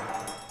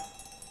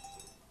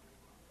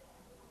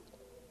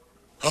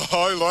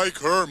 I like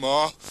her,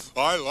 Ma.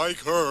 I like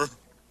her.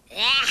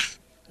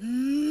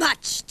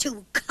 Much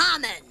too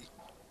common.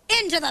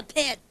 Into the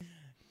pit.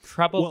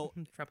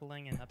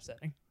 Troubling and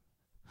upsetting.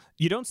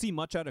 You don't see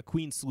much out of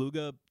Queen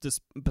Sluga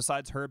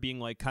besides her being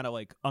like kind of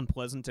like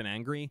unpleasant and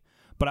angry,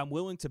 but I'm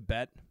willing to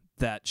bet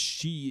that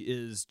she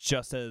is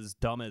just as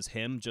dumb as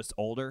him, just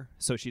older,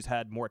 so she's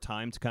had more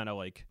time to kind of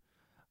like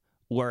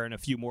learn a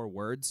few more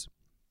words.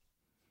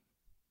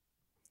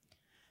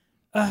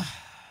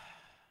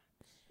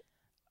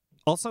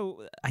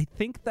 Also, I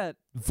think that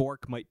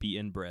Vork might be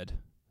inbred,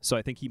 so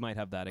I think he might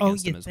have that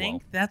against him as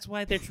well. That's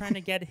why they're trying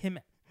to get him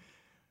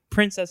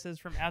princesses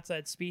from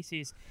outside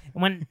species.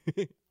 And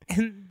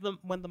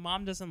when the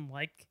mom doesn't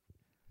like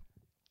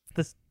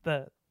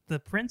the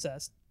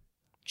princess,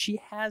 she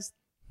has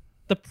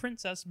the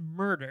princess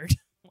murdered.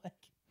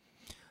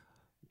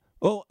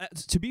 Well,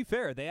 to be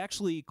fair, they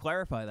actually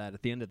clarify that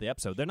at the end of the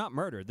episode. They're not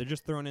murdered; they're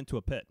just thrown into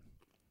a pit.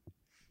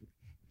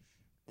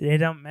 They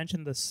don't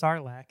mention the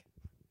Sarlacc.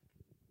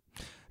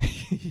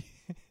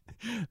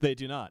 They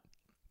do not.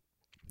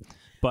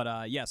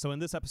 But yeah, so in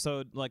this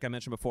episode, like I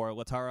mentioned before,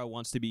 Latara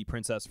wants to be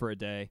princess for a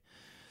day.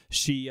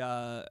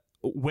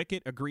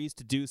 Wicket agrees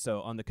to do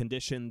so on the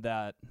condition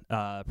that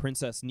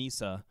Princess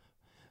Nisa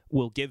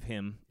will give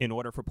him, in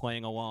order for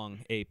playing along,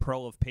 a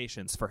Pearl of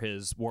Patience for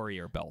his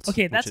warrior belt.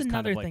 Okay, that's which is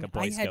another kind of like thing. a Boy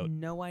I Scout. had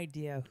no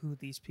idea who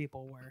these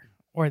people were.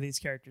 or these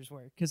characters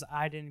were, because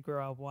I didn't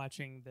grow up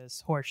watching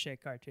this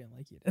horseshit cartoon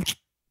like you did.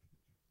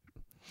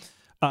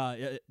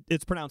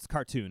 It's pronounced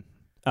cartoon,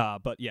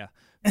 but yeah.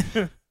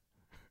 I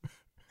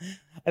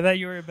thought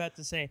you were about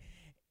to say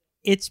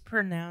it's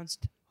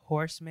pronounced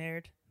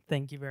horse-mared.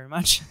 Thank you very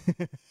much.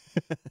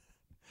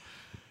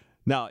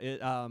 No,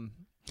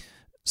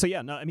 so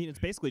yeah, no, I mean, it's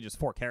basically just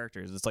 4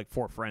 characters. It's like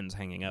 4 friends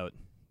hanging out.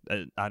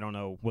 I don't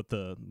know what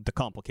the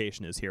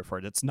complication is here for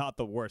it. It's not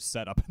the worst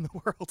setup in the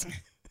world.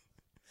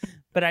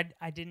 But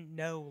I didn't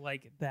know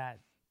like that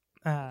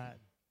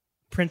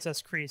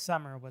Princess Cree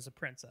Summer was a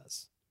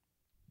princess.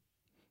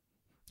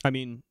 I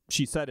mean,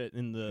 she said it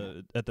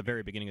at the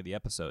very beginning of the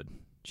episode.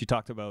 She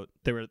talked about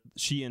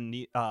she and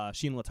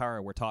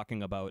Latara were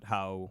talking about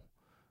how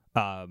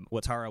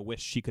Latara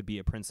wished she could be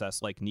a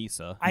princess like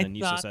Nisa, and then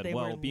Nisa said,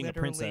 "Well, being a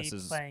princess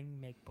is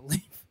playing make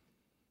believe."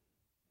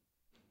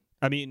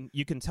 I mean,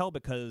 you can tell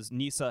because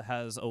Nisa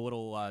has a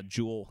little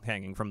jewel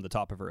hanging from the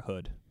top of her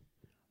hood.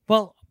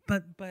 Well,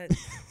 but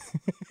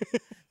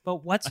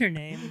what's her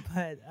name?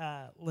 But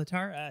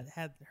Latara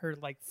had her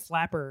like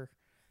flapper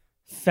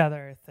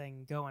feather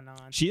thing going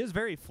on. She is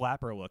very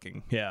flapper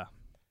looking. Yeah.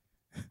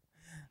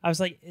 I was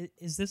like,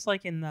 is this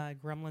like in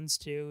Gremlins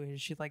 2?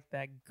 Is she like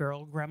that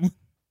girl gremlin?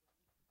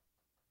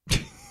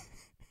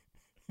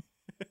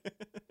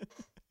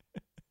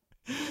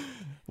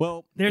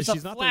 Well, there's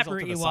she's a not the result flapper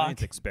of a Ewok.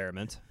 science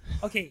experiment.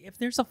 Okay, if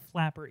there's a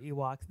flapper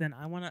Ewok, then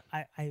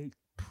I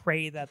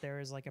pray that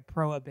there is like a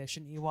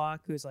prohibition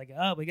Ewok who's like,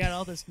 oh, we got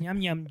all this yum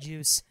yum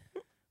juice.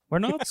 We're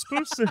not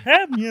supposed to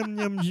have yum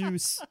yum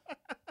juice.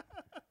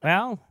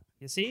 Well,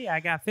 you see, I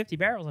got 50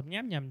 barrels of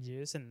yum yum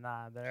juice, and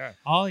they're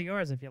all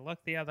yours if you look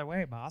the other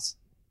way, boss.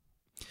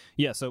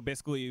 Yeah, so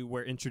basically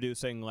we're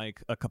introducing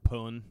like a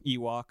Capone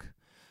Ewok.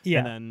 Yeah.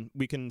 And then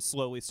we can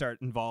slowly start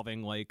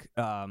involving like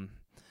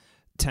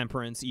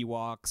Temperance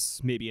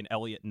Ewoks, maybe an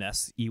Elliot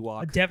Ness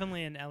Ewok.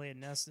 Definitely an Elliot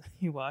Ness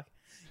Ewok.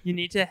 You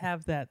need to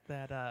have that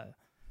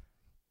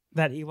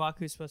Ewok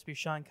who's supposed to be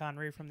Sean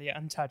Connery from The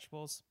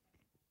Untouchables.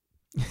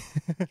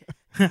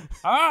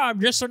 I'm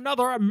just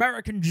another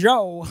American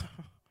Joe.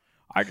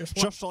 I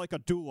just like a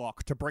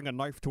Duloc to bring a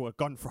knife to a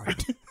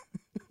gunfight.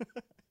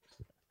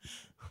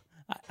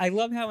 I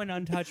love how in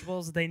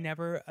Untouchables they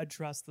never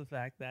address the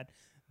fact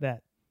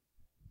that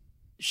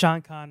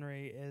Sean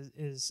Connery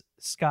is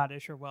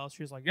Scottish or Welsh.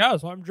 He's like,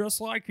 yes, I'm just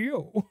like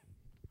you.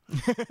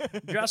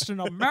 Just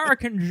an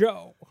American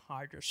Joe.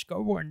 I just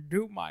go and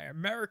do my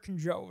American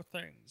Joe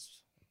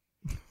things.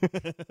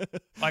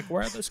 Like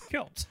wear this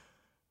kilt.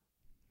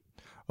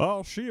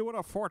 I'll see you in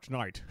a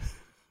fortnight.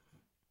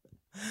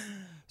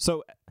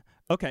 So,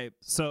 okay,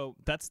 so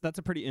that's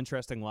a pretty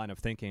interesting line of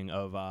thinking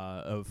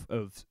of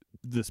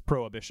this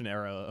Prohibition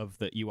era of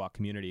the Ewok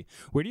community.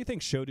 Where do you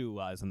think Shodu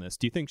lies in this?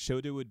 Do you think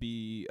Shodu would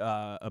be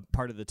a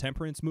part of the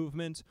temperance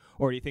movement,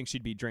 or do you think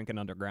she'd be drinking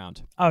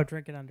underground? Oh,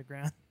 drinking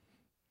underground.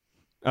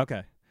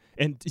 Okay.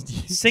 And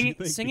singing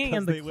because in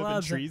the they live in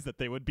clubs trees that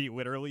they would be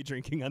literally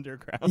drinking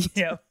underground?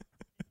 Yeah.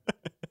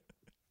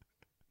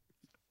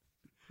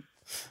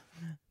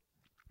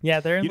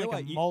 Yeah, they're in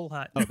like a mole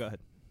hut. Oh, go ahead.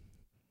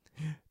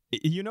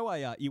 You know why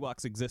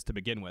Ewoks exist to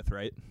begin with,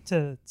 right?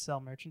 To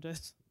sell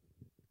merchandise.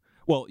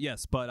 Well,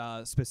 yes,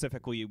 but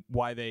specifically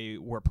why they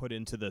were put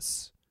into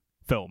this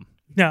film.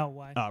 No,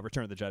 why?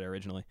 Return of the Jedi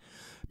originally.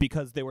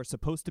 Because it was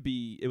supposed to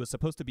be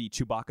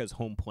Chewbacca's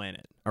home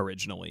planet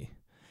originally.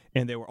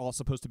 And they were all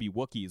supposed to be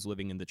Wookiees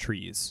living in the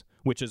trees,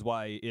 which is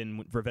why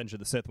in Revenge of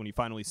the Sith, when you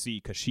finally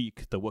see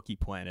Kashyyyk, the Wookiee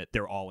planet,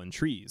 they're all in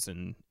trees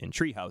and in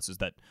tree houses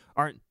that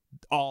aren't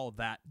all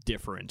that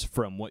different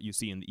from what you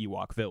see in the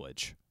Ewok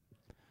village.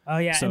 Oh,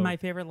 yeah, So, and my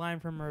favorite line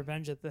from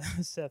Revenge of the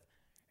Sith,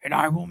 and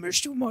I will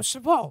miss you most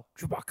of all,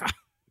 Chewbacca.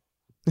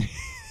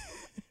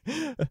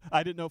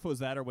 I didn't know if it was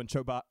that or when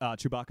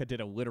Chewbacca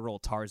did a literal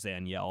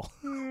Tarzan yell.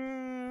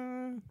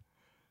 No,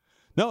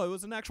 it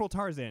was an actual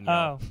Tarzan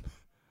yell. Oh.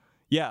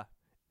 Yeah.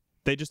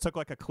 They just took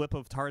like a clip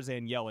of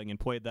Tarzan yelling and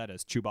played that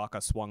as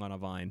Chewbacca swung on a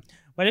vine.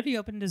 What if he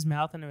opened his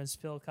mouth and it was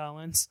Phil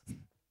Collins?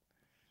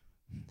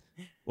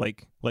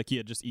 Like he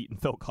had just eaten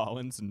Phil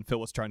Collins and Phil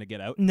was trying to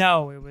get out?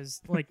 No, it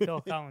was like Phil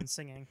Collins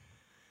singing.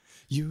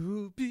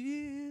 You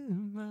be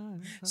my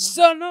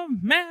son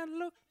of man,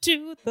 look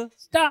to the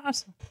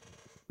stars.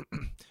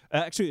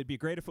 Actually, it'd be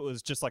great if it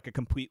was just like a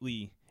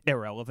completely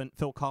irrelevant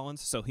Phil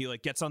Collins. So he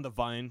like gets on the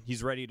vine,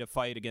 he's ready to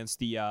fight against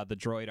the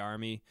droid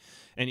army,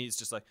 and he's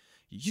just like,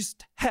 "You used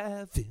to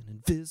have an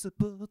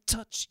invisible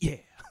touch, yeah."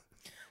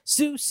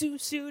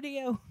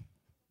 Studio.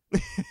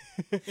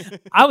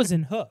 I was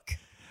in Hook.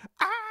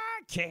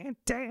 I can't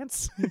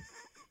dance.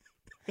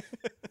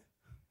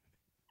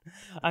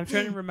 I'm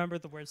trying to remember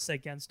the words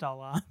against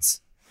all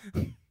odds.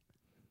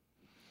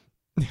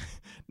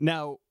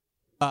 Now,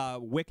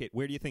 Wicket,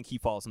 where do you think he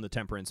falls in the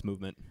temperance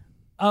movement?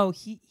 Oh,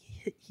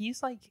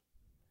 he's like,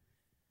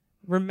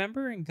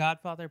 remember in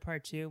Godfather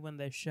Part 2 when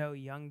they show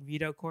young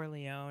Vito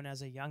Corleone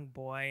as a young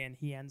boy and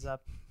he ends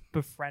up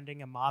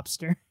befriending a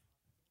mobster?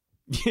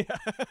 Yeah.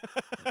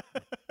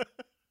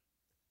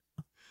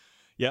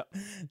 Yep.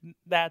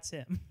 That's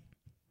him.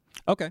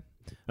 Okay.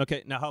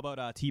 Now how about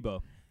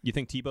Tebow? You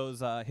think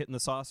Tebow's hitting the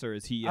sauce, or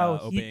is he Oh,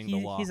 obeying the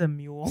law? He's a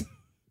mule.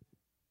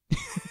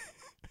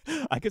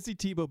 I could see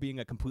Tebow being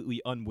a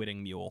completely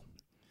unwitting mule.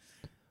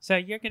 So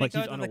you're going Like to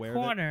he's go to the unaware of it?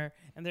 corner,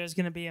 and there's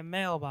going to be a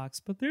mailbox,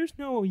 but there's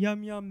no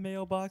Yum Yum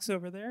mailbox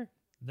over there.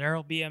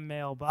 There'll be a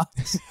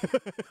mailbox.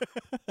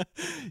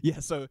 Yeah,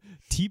 so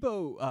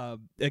Tebow,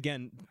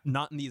 again,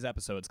 not in these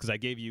episodes, because I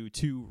gave you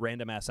 2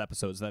 random-ass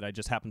episodes that I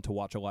just happened to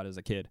watch a lot as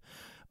a kid.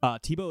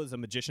 Tebow is a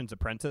magician's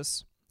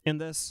apprentice in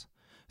this.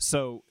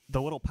 So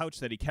the little pouch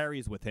that he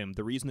carries with him,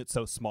 the reason it's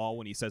so small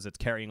when he says it's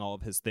carrying all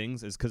of his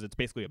things is because it's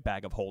basically a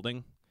bag of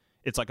holding.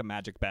 It's like a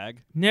magic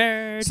bag.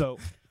 Nerd. So,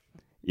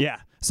 yeah.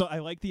 So I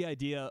like the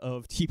idea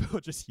of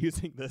Tebow just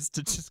using this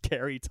to just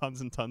carry tons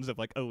and tons of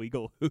like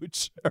illegal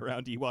hooch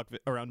around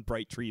around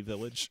Bright Tree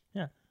Village.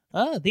 Yeah.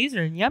 Oh, these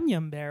are Yum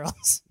Yum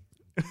barrels.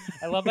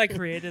 I love I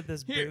created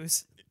this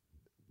booze.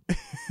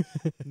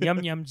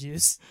 Yum Yum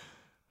juice.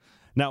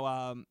 Now,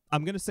 I'm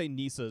going to say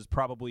Nisa is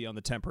probably on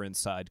the temperance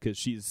side because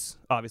she's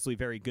obviously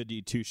very good to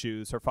eat 2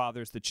 shoes. Her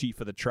father's the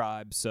chief of the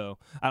tribe, so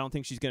I don't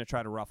think she's going to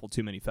try to ruffle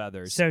too many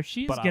feathers. So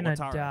she's But, going to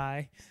Latara-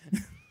 die.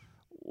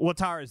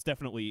 Latara is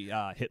definitely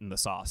hitting the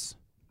sauce.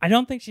 I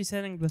don't think she's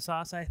hitting the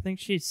sauce. I think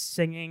she's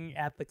singing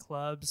at the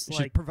clubs. She's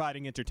Like,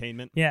 providing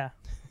entertainment. yeah.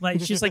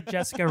 Like, she's like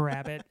Jessica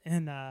Rabbit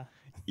in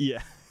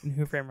Yeah.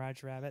 Who Framed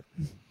Roger Rabbit.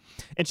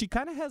 And she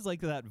kind of has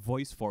like that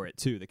voice for it,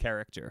 too, the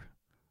character.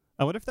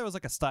 I wonder if that was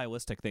like a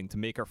stylistic thing to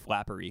make her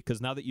flappery, because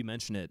now that you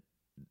mention it,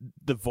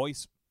 the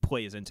voice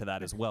plays into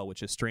that as well,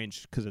 which is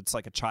strange because it's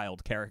like a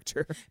child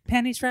character.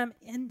 Pennies from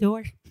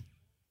Endor.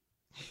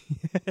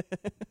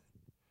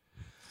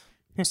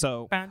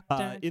 So, The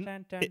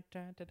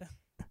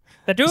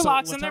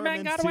Dulocs and their Latara men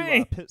means got to,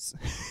 away.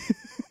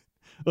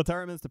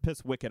 Latara means to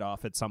piss Wicket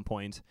off at some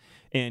point,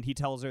 and he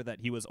tells her that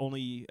he was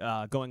only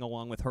going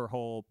along with her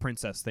whole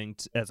princess thing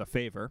as a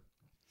favor.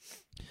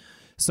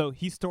 So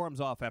he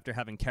storms off after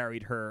having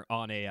carried her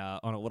on a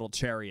little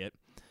chariot,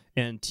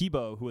 and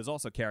Tebow, who is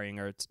also carrying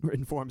her,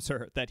 informs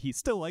her that he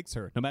still likes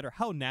her, no matter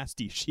how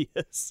nasty she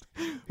is,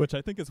 which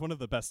I think is one of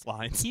the best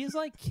lines. He's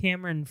like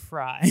Cameron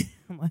Fry.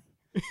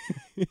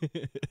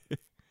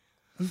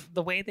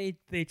 The way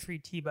they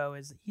treat Tebow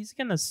is he's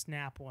going to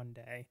snap one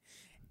day,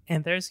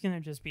 and there's going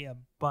to just be a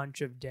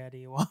bunch of dead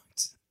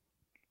Ewoks.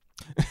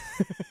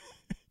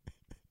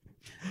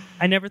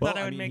 I never thought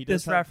I would make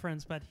this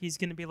reference, but he's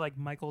going to be like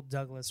Michael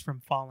Douglas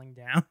from Falling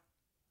Down.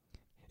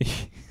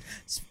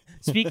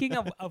 Speaking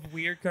of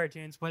weird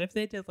cartoons, what if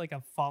they did like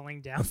a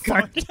Falling Down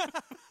cartoon?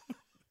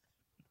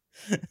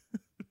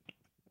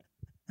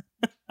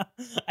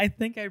 I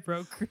think I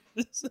broke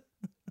Chris.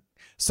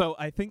 So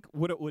I think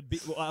what it would be,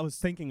 well, I was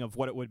thinking of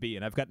what it would be,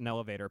 and I've got an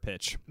elevator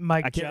pitch.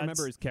 Mike I can't Judds.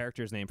 remember his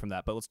character's name from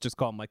that, but let's just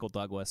call him Michael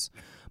Douglas.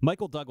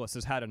 Michael Douglas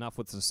has had enough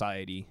with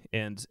society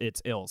and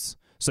its ills,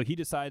 so he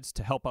decides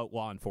to help out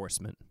law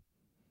enforcement.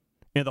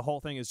 And the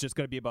whole thing is just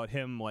going to be about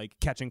him like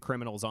catching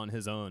criminals on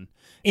his own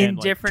In and,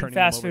 like, different turning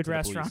them fast over food to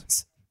the police.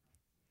 restaurants.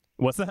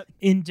 What's that?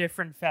 In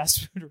different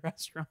fast food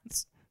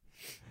restaurants.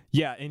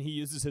 Yeah, and he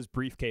uses his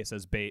briefcase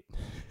as bait.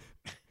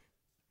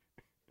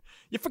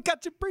 You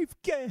forgot your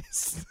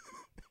briefcase.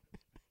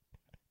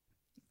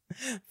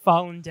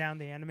 Falling Down,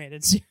 the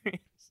animated series.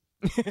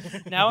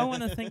 Now I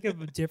want to think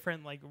of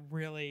different, like,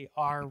 really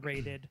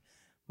R-rated,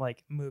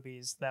 like,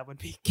 movies that would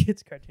be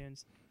kids'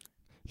 cartoons.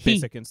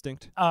 Basic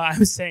Instinct. I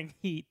was saying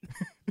Heat.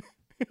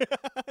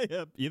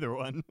 Yep, either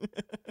one.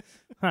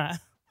 Huh.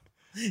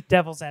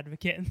 Devil's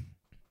Advocate.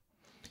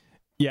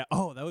 Yeah.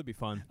 Oh, that would be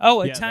fun.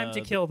 Oh, A Yeah, Time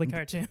to Kill, the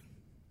cartoon.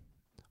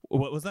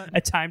 What was that?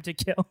 A Time to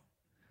Kill.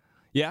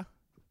 Yeah.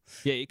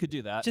 Yeah, you could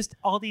do that. Just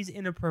all these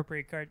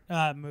inappropriate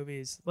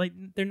movies. Like,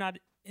 they're not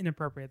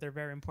inappropriate. They're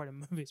very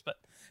important movies, but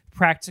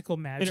Practical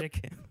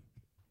Magic.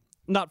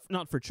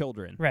 Not for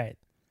children. Right.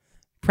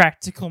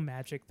 Practical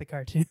Magic, the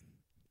cartoon.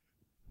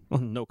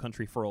 No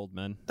Country for Old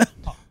Men.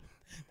 Oh,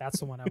 that's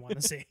the one I want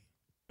to see.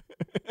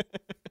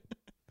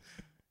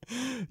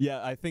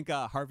 Yeah, I think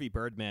Harvey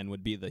Birdman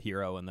would be the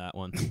hero in that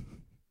one.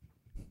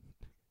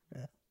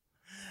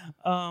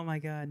 Oh my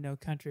God, No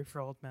Country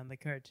for Old Men, the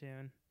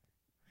cartoon.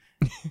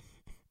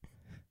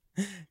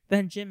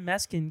 Then Jim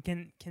Meskin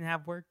can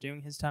have work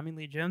doing his Tommy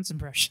Lee Jones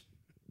impression.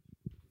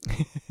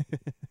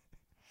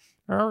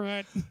 All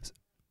right.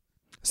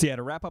 So yeah,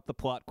 to wrap up the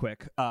plot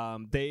quick,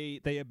 they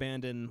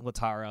abandon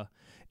Latara,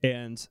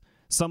 and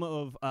some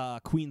of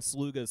Queen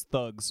Sluga's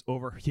thugs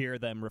overhear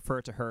them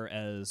refer to her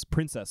as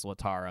Princess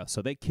Latara,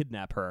 so they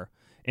kidnap her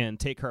and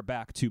take her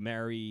back to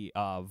marry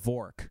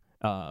Vork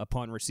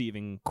upon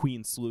receiving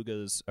Queen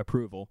Sluga's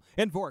approval.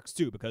 And Vork's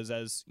too, because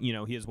as you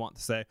know, he is wont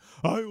to say,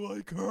 "I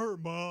like her,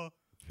 Ma."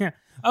 Yeah.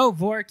 Oh,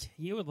 Vork,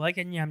 you would like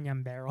a Yum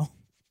Yum barrel.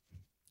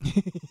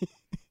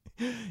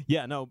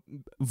 Yeah, no,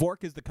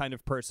 Vork is the kind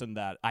of person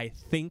that I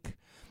think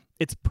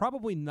it's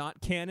probably not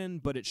canon,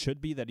 but it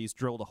should be that he's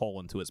drilled a hole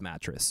into his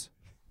mattress.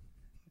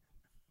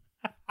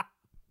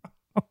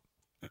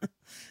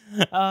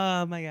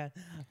 Oh my God,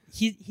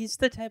 he's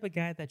the type of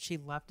guy that she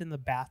left in the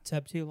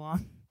bathtub too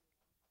long,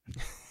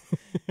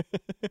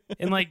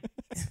 and like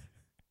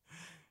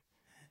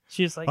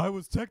She's like, I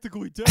was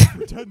technically dead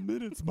for 10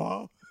 minutes,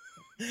 Ma.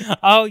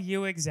 oh,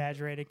 you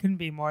exaggerated. Couldn't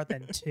be more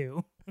than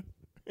 2.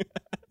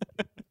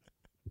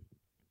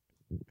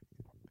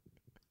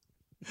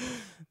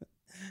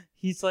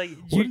 He's like,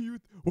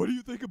 What do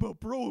you think about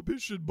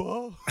prohibition,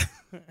 Ma?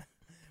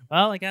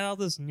 well, I got all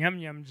this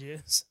yum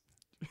juice.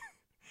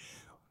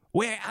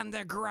 We're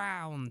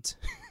underground.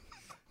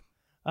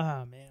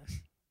 Oh man.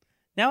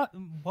 Now,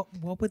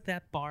 what would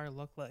that bar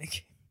look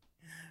like?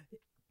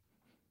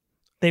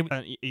 They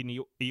An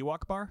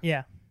Ewok bar?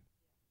 Yeah.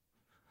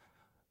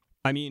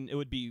 I mean, it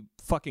would be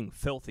fucking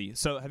filthy.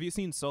 So, have you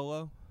seen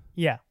Solo?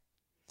 Yeah.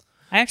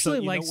 I actually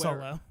So, you like know where-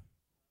 Solo.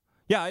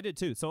 Yeah, I did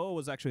too. Solo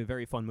was actually a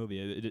very fun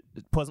movie.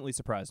 It pleasantly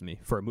surprised me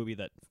for a movie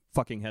that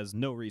fucking has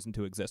no reason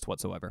to exist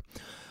whatsoever.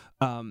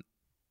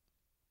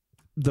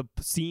 The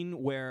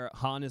scene where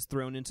Han is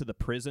thrown into the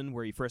prison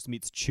where he first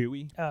meets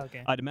Chewie, Oh,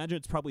 okay. I'd imagine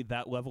it's probably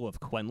that level of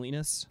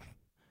cleanliness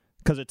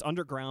because it's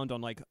underground on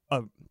like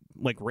a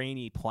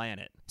rainy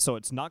planet, so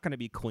it's not going to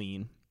be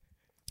clean.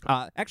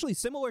 Actually,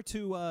 similar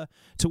to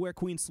where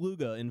Queen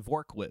Sluga and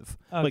Vork live.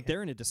 Okay. Like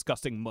they're in a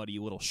disgusting, muddy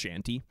little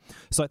shanty.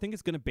 So I think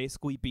it's going to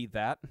basically be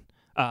that,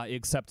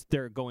 except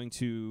they're going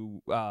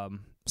to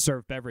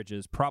serve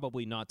beverages,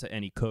 probably not to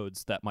any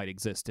codes that might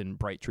exist in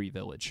Bright Tree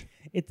Village.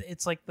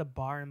 It's like the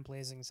bar in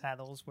Blazing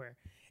Saddles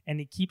and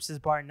he keeps his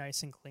bar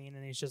nice and clean,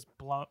 and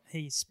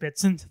he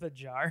spits into the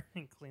jar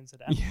and cleans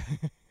it out.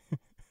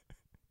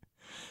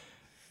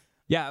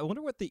 Yeah, I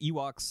wonder what the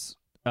Ewoks'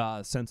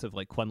 sense of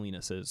like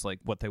cleanliness is, like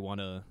what they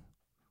want to,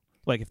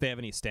 like if they have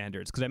any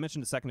standards. Because I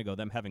mentioned a second ago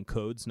them having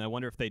codes, and I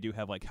wonder if they do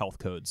have like health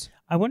codes.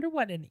 I wonder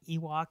what an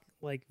Ewok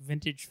like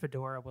vintage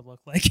fedora would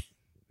look like.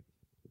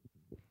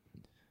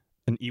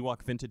 An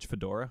Ewok vintage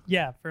fedora?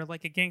 Yeah, for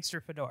like a gangster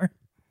fedora.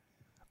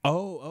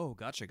 Oh,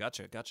 gotcha.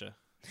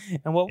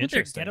 And what would their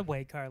Interesting.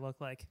 getaway car look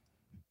like?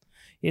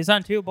 He's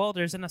on 2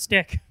 boulders and a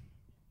stick.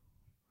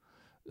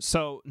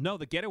 So, no,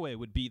 the getaway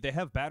would be they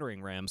have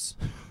battering rams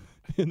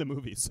in the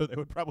movie, so they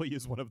would probably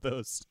use one of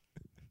those.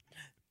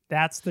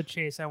 That's the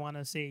chase I want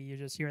to see. You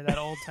just hear that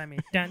old timey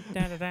dun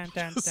dun dun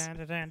dun dun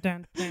dun dun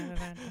dun dun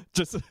dun.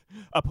 Just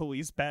a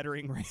police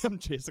battering ram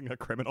chasing a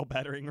criminal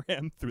battering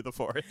ram through the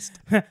forest.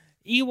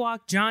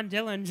 Ewok John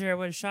Dillinger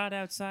was shot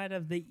outside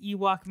of the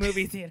Ewok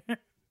movie theater.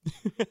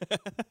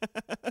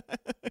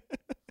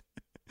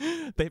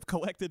 They've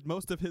collected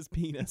most of his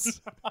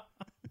penis.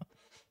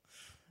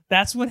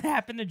 That's what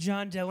happened to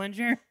John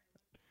Dillinger?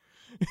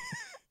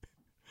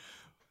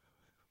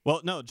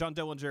 Well, no, John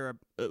Dillinger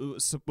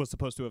was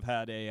supposed to have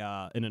had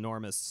an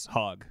enormous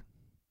hog.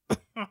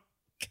 Damn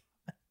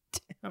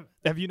it.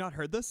 Have you not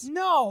heard this?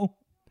 No.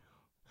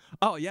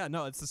 Oh yeah,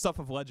 no, it's the stuff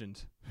of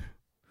legend.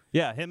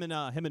 Yeah, him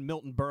and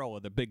Milton Berle are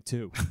the big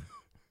two.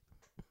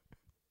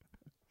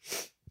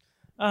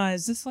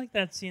 Is this like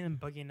that scene in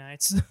Boogie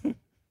Nights?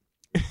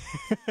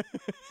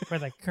 Where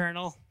the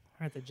colonel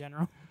or the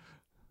general?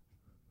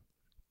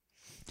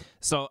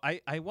 So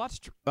I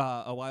watched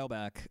a while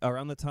back,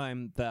 around the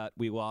time that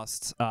we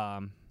lost,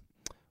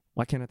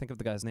 why can't I think of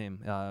the guy's name?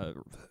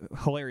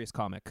 Hilarious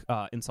comic,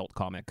 insult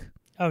comic.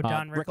 Oh,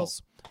 Don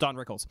Rickles. Don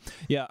Rickles.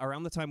 Yeah,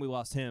 around the time we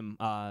lost him,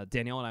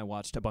 Danielle and I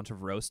watched a bunch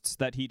of roasts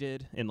that he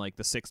did in like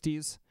the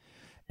 60s.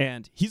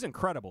 And he's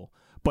incredible,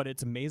 but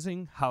it's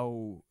amazing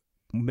how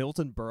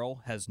Milton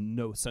Berle has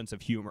no sense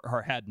of humor,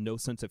 or had no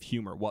sense of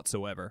humor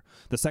whatsoever.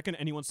 The second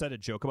anyone said a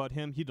joke about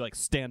him, he'd like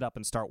stand up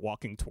and start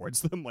walking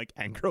towards them like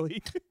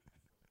angrily.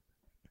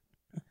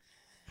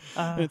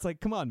 And it's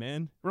like, come on,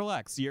 man,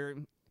 relax. You're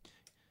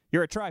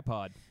a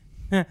tripod.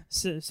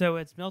 So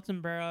it's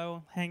Milton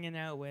Berle hanging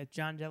out with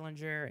John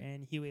Dillinger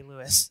and Huey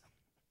Lewis.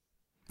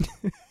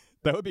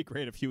 That would be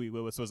great if Huey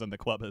Lewis was in the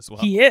club as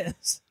well. He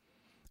is.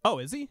 Oh,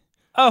 is he?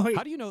 Oh,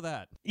 How do you know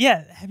that?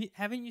 yeah.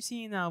 Haven't you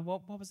seen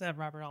what was that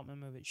Robert Altman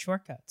movie?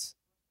 Shortcuts.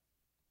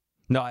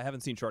 No, I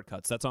haven't seen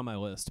Shortcuts. That's on my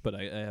list, but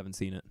I haven't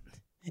seen it.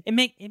 It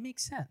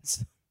makes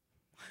sense.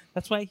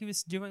 That's why he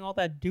was doing all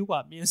that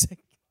doo-wop music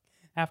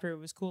after it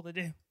was cool to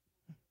do.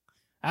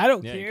 I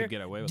don't Yeah, you care. could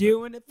get away with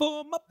doing it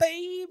for my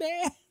baby.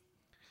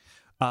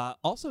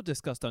 Also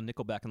discussed on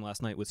Nickelback and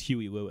last night was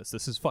Huey Lewis.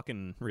 This is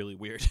fucking really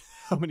weird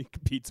how many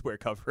beats we're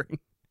covering.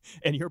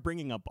 And you're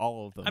bringing up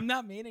all of them. I'm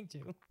not meaning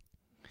to.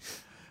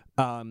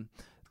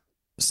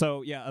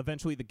 So, yeah,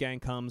 eventually the gang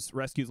comes,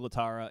 rescues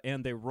Latara,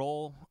 and they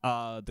roll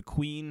the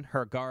queen,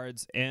 her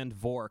guards, and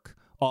Vork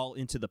all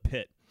into the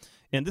pit.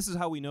 And this is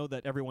how we know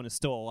that everyone is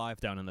still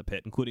alive down in the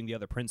pit, including the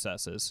other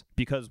princesses,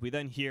 because we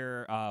then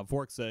hear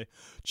Vork say,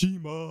 "Gee,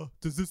 Ma,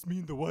 does this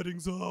mean the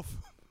wedding's off?"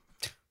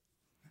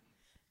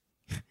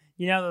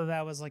 You know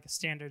that was like a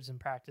standards and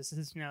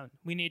practices. You know,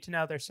 we need to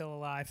know they're still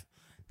alive.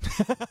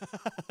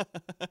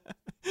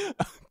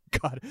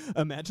 God,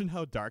 imagine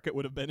how dark it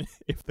would have been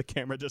if the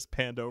camera just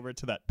panned over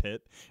to that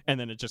pit and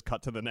then it just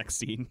cut to the next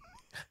scene.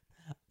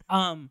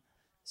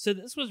 So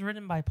this was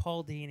written by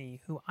Paul Dini,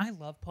 who I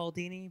love Paul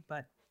Dini,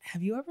 but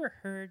have you ever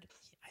heard,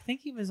 I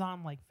think he was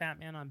on like Fat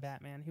Man on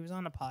Batman. He was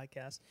on a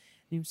podcast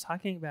and he was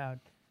talking about,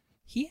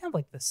 he had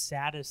like the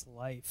saddest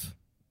life.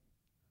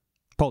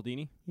 Paul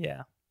Dini?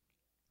 Yeah.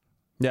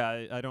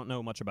 Yeah, I don't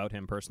know much about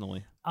him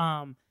personally.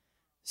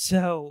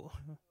 So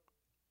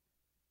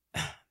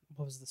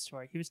what was the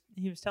story?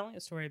 He was telling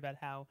a story about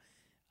how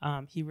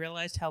he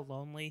realized how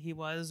lonely he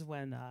was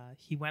when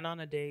he went on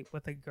a date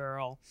with a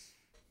girl,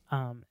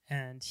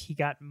 and he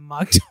got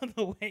mugged on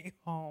the way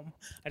home.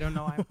 I don't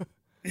know.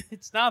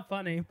 It's not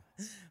funny,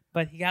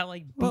 but he got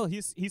like well,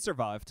 he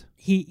survived.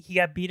 He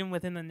got beaten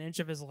within an inch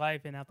of his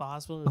life, and at the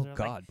hospital. Oh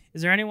God! Like,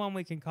 is there anyone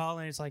we can call?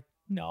 And he's like,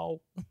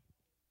 no.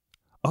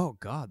 Oh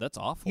God, that's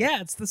awful. Yeah,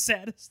 it's the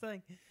saddest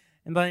thing.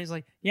 And then he's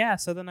like, yeah.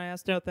 So then I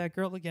asked out that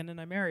girl again, and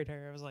I married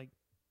her. I was like,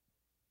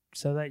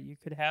 so that you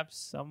could have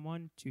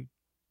someone to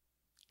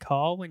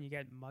call when you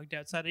get mugged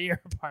outside of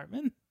your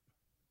apartment.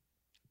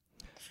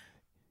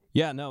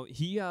 Yeah, no,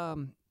 he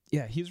wrote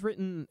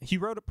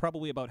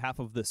probably about half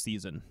of this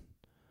season.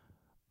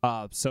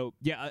 So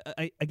yeah,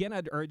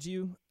 I'd urge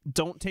you,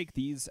 don't take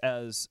these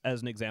as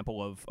an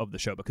example of the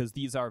show, because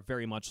these are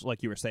very much,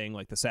 like you were saying,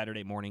 like the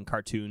Saturday morning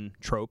cartoon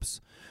tropes,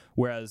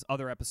 whereas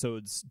other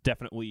episodes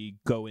definitely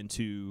go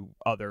into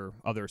other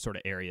sort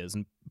of areas,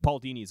 and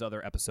Paul Dini's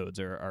other episodes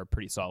are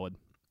pretty solid.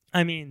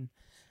 I mean,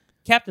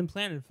 Captain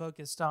Planet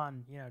focused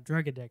on,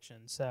 drug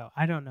addiction, so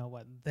I don't know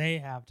what they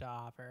have to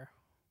offer.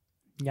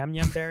 Yum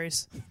yum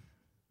berries.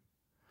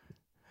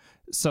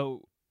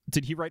 So,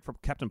 did he write for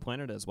Captain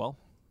Planet as well?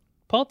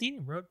 Paul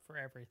Dini wrote for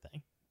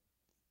everything.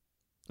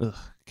 Ugh,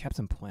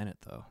 Captain Planet,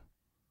 though.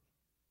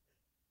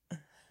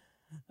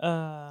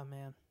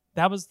 Man.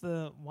 That was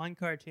the one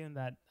cartoon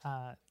that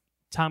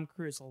Tom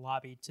Cruise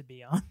lobbied to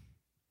be on.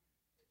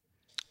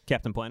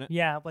 Captain Planet?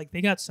 Yeah, like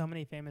they got so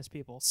many famous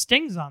people.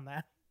 Sting's on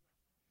that.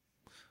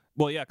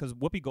 Well, yeah, because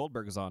Whoopi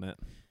Goldberg is on it.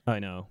 I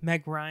know.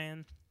 Meg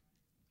Ryan.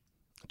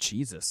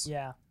 Jesus.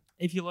 Yeah.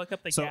 If you look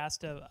up the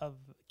cast of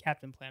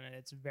Captain Planet,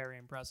 it's very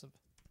impressive.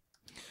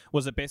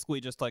 Was it basically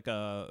just like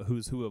a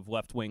who's who of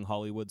left-wing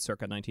Hollywood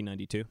circa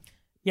 1992?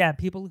 Yeah,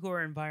 people who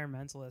are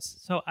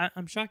environmentalists. So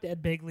I'm shocked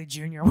Ed Begley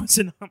Jr.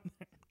 wasn't on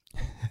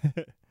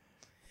there.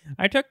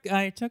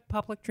 I took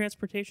public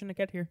transportation to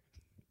get here.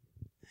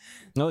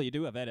 No, you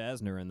do have Ed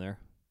Asner in there.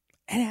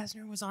 Ed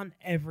Asner was on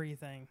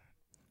everything.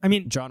 I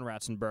mean, John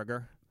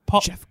Ratzenberger.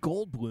 Jeff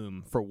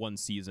Goldblum for one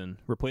season,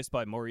 replaced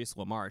by Maurice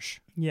LaMarche.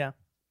 Yeah.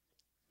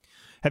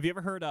 Have you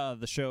ever heard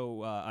the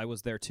show I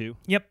Was There Too?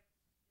 Yep.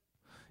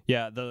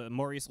 Yeah, the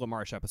Maurice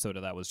LaMarche episode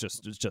of that was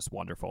just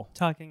wonderful.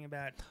 Talking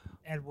about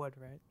Ed Wood,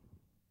 right?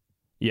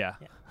 Yeah.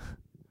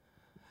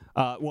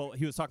 Well,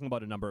 he was talking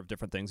about a number of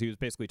different things. He was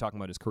basically talking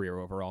about his career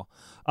overall.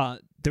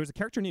 There was a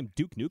character named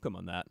Duke Nukem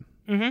on that.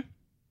 Mm-hmm.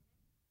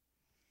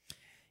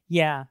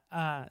 Yeah.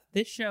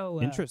 This show...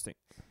 Interesting.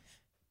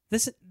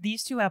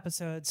 These two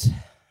episodes,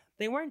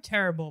 they weren't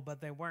terrible,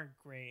 but they weren't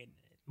great.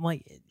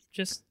 Like, it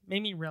just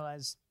made me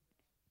realize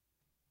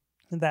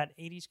that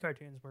 80s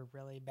cartoons were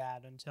really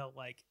bad until,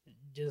 like,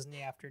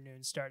 Disney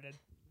Afternoon started.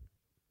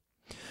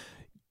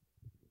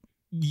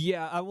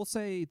 Yeah, I will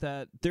say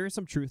that there is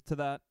some truth to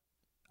that.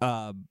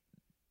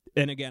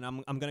 And again,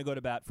 I'm going to go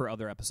to bat for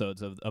other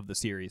episodes of the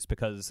series,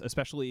 because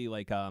especially,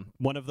 like,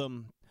 one of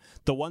them,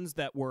 the ones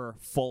that were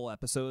full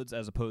episodes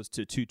as opposed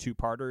to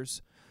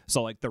two-parters,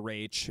 so like The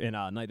Rach and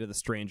Night of the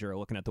Stranger,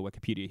 looking at the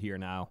Wikipedia here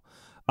now,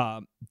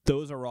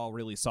 those are all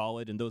really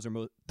solid, and those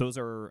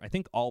are I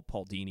think all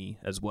Paul Dini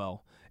as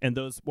well. And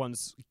those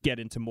ones get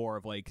into more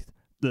of like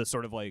the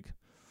sort of like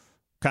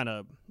kind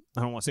of,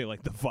 I don't want to say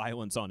like the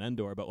violence on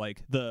Endor, but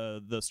like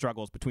the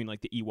struggles between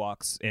like the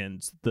Ewoks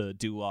and the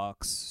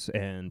Duloks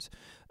and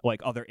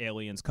like other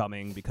aliens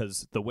coming,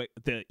 because the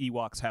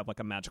Ewoks have like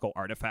a magical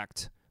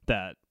artifact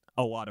that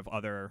a lot of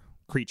other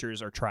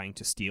creatures are trying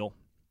to steal.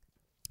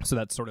 So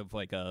that's sort of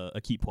like a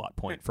key plot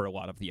point for a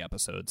lot of the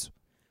episodes.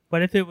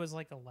 What if it was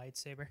like a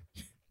lightsaber?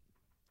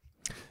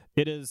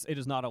 It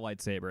is not a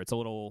lightsaber. It's a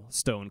little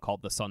stone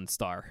called the Sun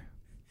Star.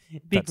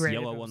 That's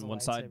yellow on one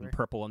side and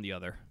purple on the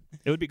other.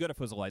 It would be good if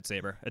it was a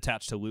lightsaber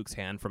attached to Luke's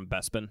hand from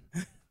Bespin,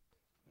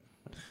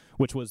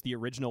 which was the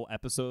original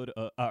episode,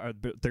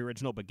 the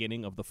original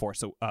beginning of the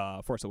Force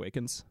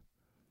Awakens.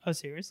 Oh,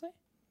 seriously?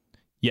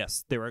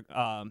 Yes, they were.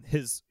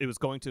 It was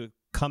going to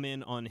come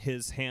in on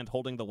his hand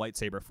holding the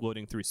lightsaber,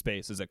 floating through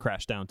space as it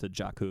crashed down to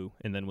Jakku,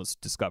 and then was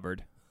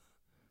discovered.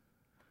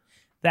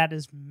 That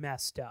is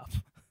messed up.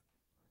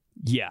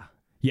 Yeah,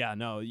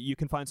 no, you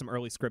can find some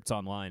early scripts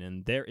online,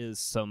 and there is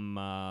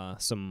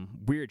some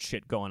weird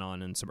shit going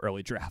on in some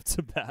early drafts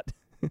of that.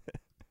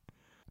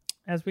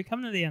 As we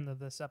come to the end of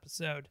this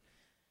episode,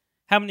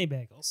 how many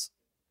bagels?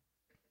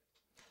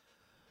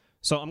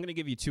 So I'm going to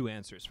give you two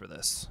answers for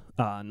this,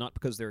 not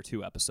because there are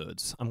two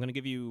episodes. I'm going to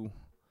give you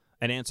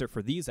an answer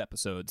for these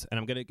episodes, and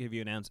I'm going to give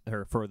you an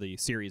answer for the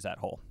series at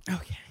whole.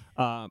 Okay.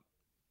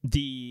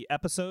 The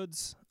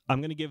episodes, I'm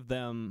going to give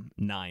them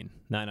 9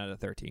 out of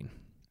 13.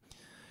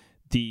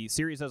 The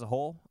series as a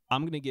whole,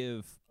 I'm going to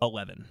give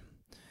 11.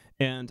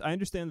 And I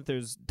understand that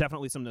there's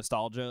definitely some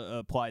nostalgia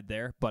applied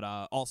there, but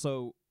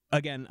also,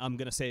 again, I'm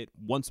going to say it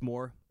once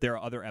more, there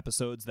are other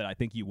episodes that I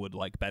think you would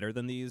like better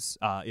than these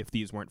if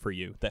these weren't for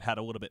you, that had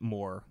a little bit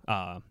more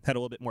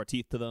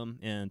teeth to them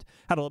and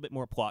had a little bit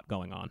more plot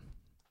going on.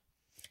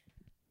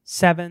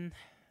 7,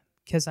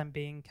 Because I'm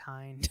being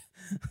kind.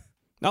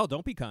 No,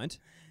 don't be kind.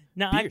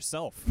 No, Be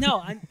yourself. No,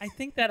 I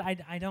think that I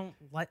didn't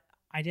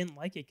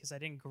like it because I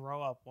didn't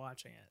grow up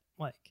watching it.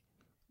 Like,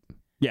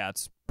 Yeah,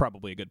 it's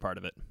probably a good part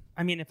of it.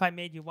 I mean, if I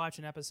made you watch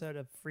an episode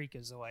of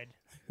Freakazoid,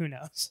 who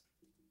knows?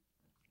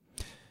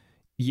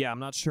 Yeah, I'm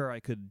not sure I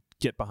could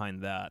get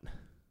behind that.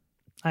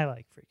 I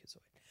like Freakazoid.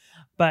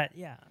 But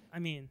yeah, I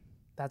mean,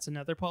 that's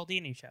another Paul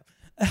Dini show.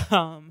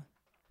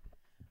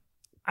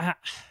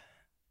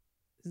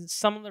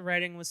 Some of the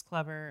writing was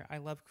clever. I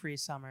love Cree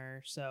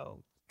Summer,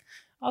 so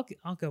I'll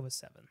go with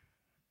 7.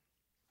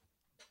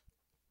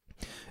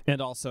 And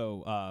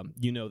also,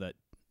 you know that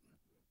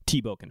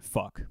Tebow can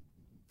fuck.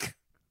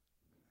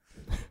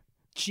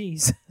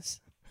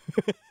 Jesus.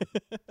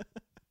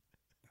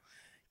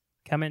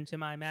 Come into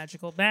my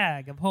magical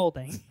bag of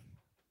holding.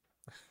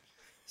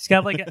 He's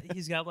got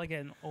like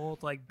an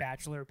old like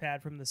bachelor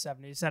pad from the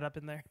 70s set up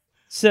in there.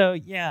 So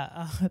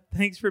yeah,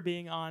 thanks for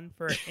being on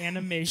for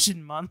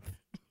Animation Month.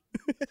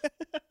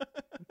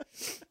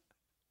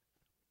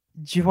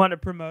 Do you want to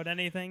promote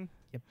anything?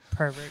 You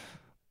pervert.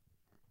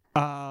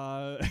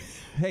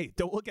 Hey,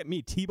 don't look at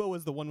me. Tebow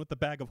is the one with the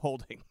bag of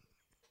holding.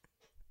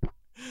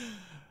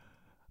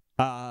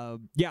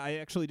 Yeah, I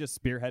actually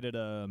just spearheaded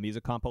a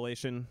music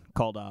compilation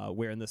called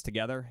We're in This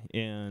Together,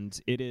 and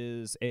it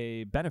is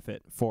a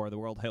benefit for the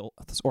World Health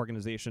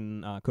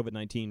Organization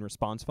COVID-19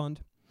 Response Fund.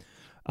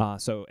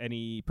 So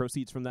any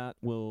proceeds from that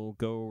will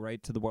go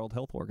right to the World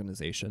Health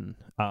Organization.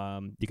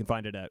 You can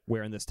find it at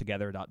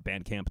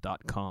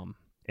we'reinthistogether.bandcamp.com.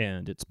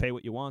 And it's pay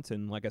what you want,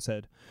 and like I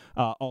said,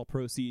 all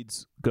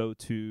proceeds go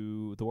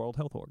to the World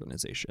Health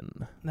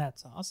Organization.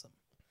 That's awesome.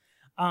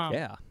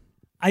 Yeah.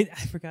 I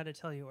forgot to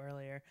tell you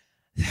earlier.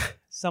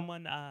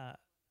 Someone, a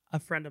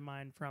friend of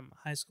mine from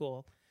high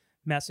school,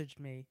 messaged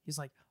me. He's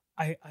like,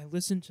 I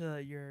listened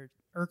to your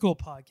Urkel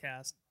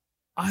podcast.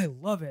 I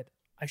love it.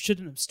 I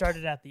shouldn't have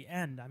started at the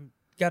end. I'm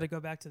got to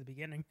go back to the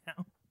beginning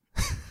now.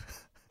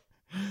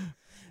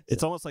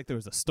 It's almost like there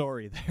was a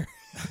story there.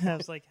 I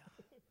was like,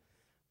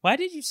 why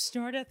did you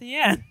start at the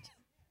end?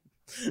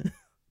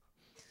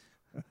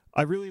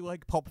 I really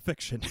like Pulp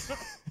Fiction.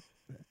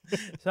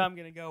 So I'm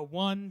going to go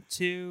 1,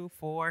 2,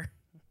 4.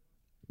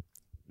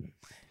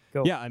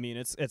 Go. Yeah, I mean,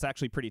 it's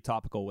actually pretty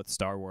topical with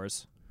Star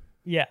Wars.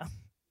 Yeah.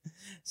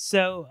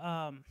 So,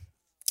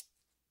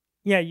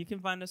 yeah, you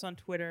can find us on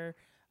Twitter,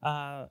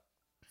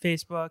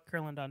 Facebook,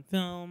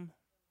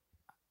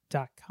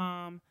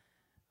 curlandonfilm.com.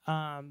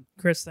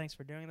 Chris, thanks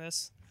for doing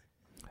this.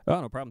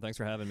 Oh, no problem. Thanks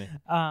for having me.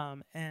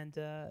 And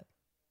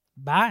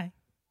bye.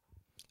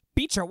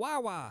 Beach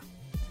Wawa.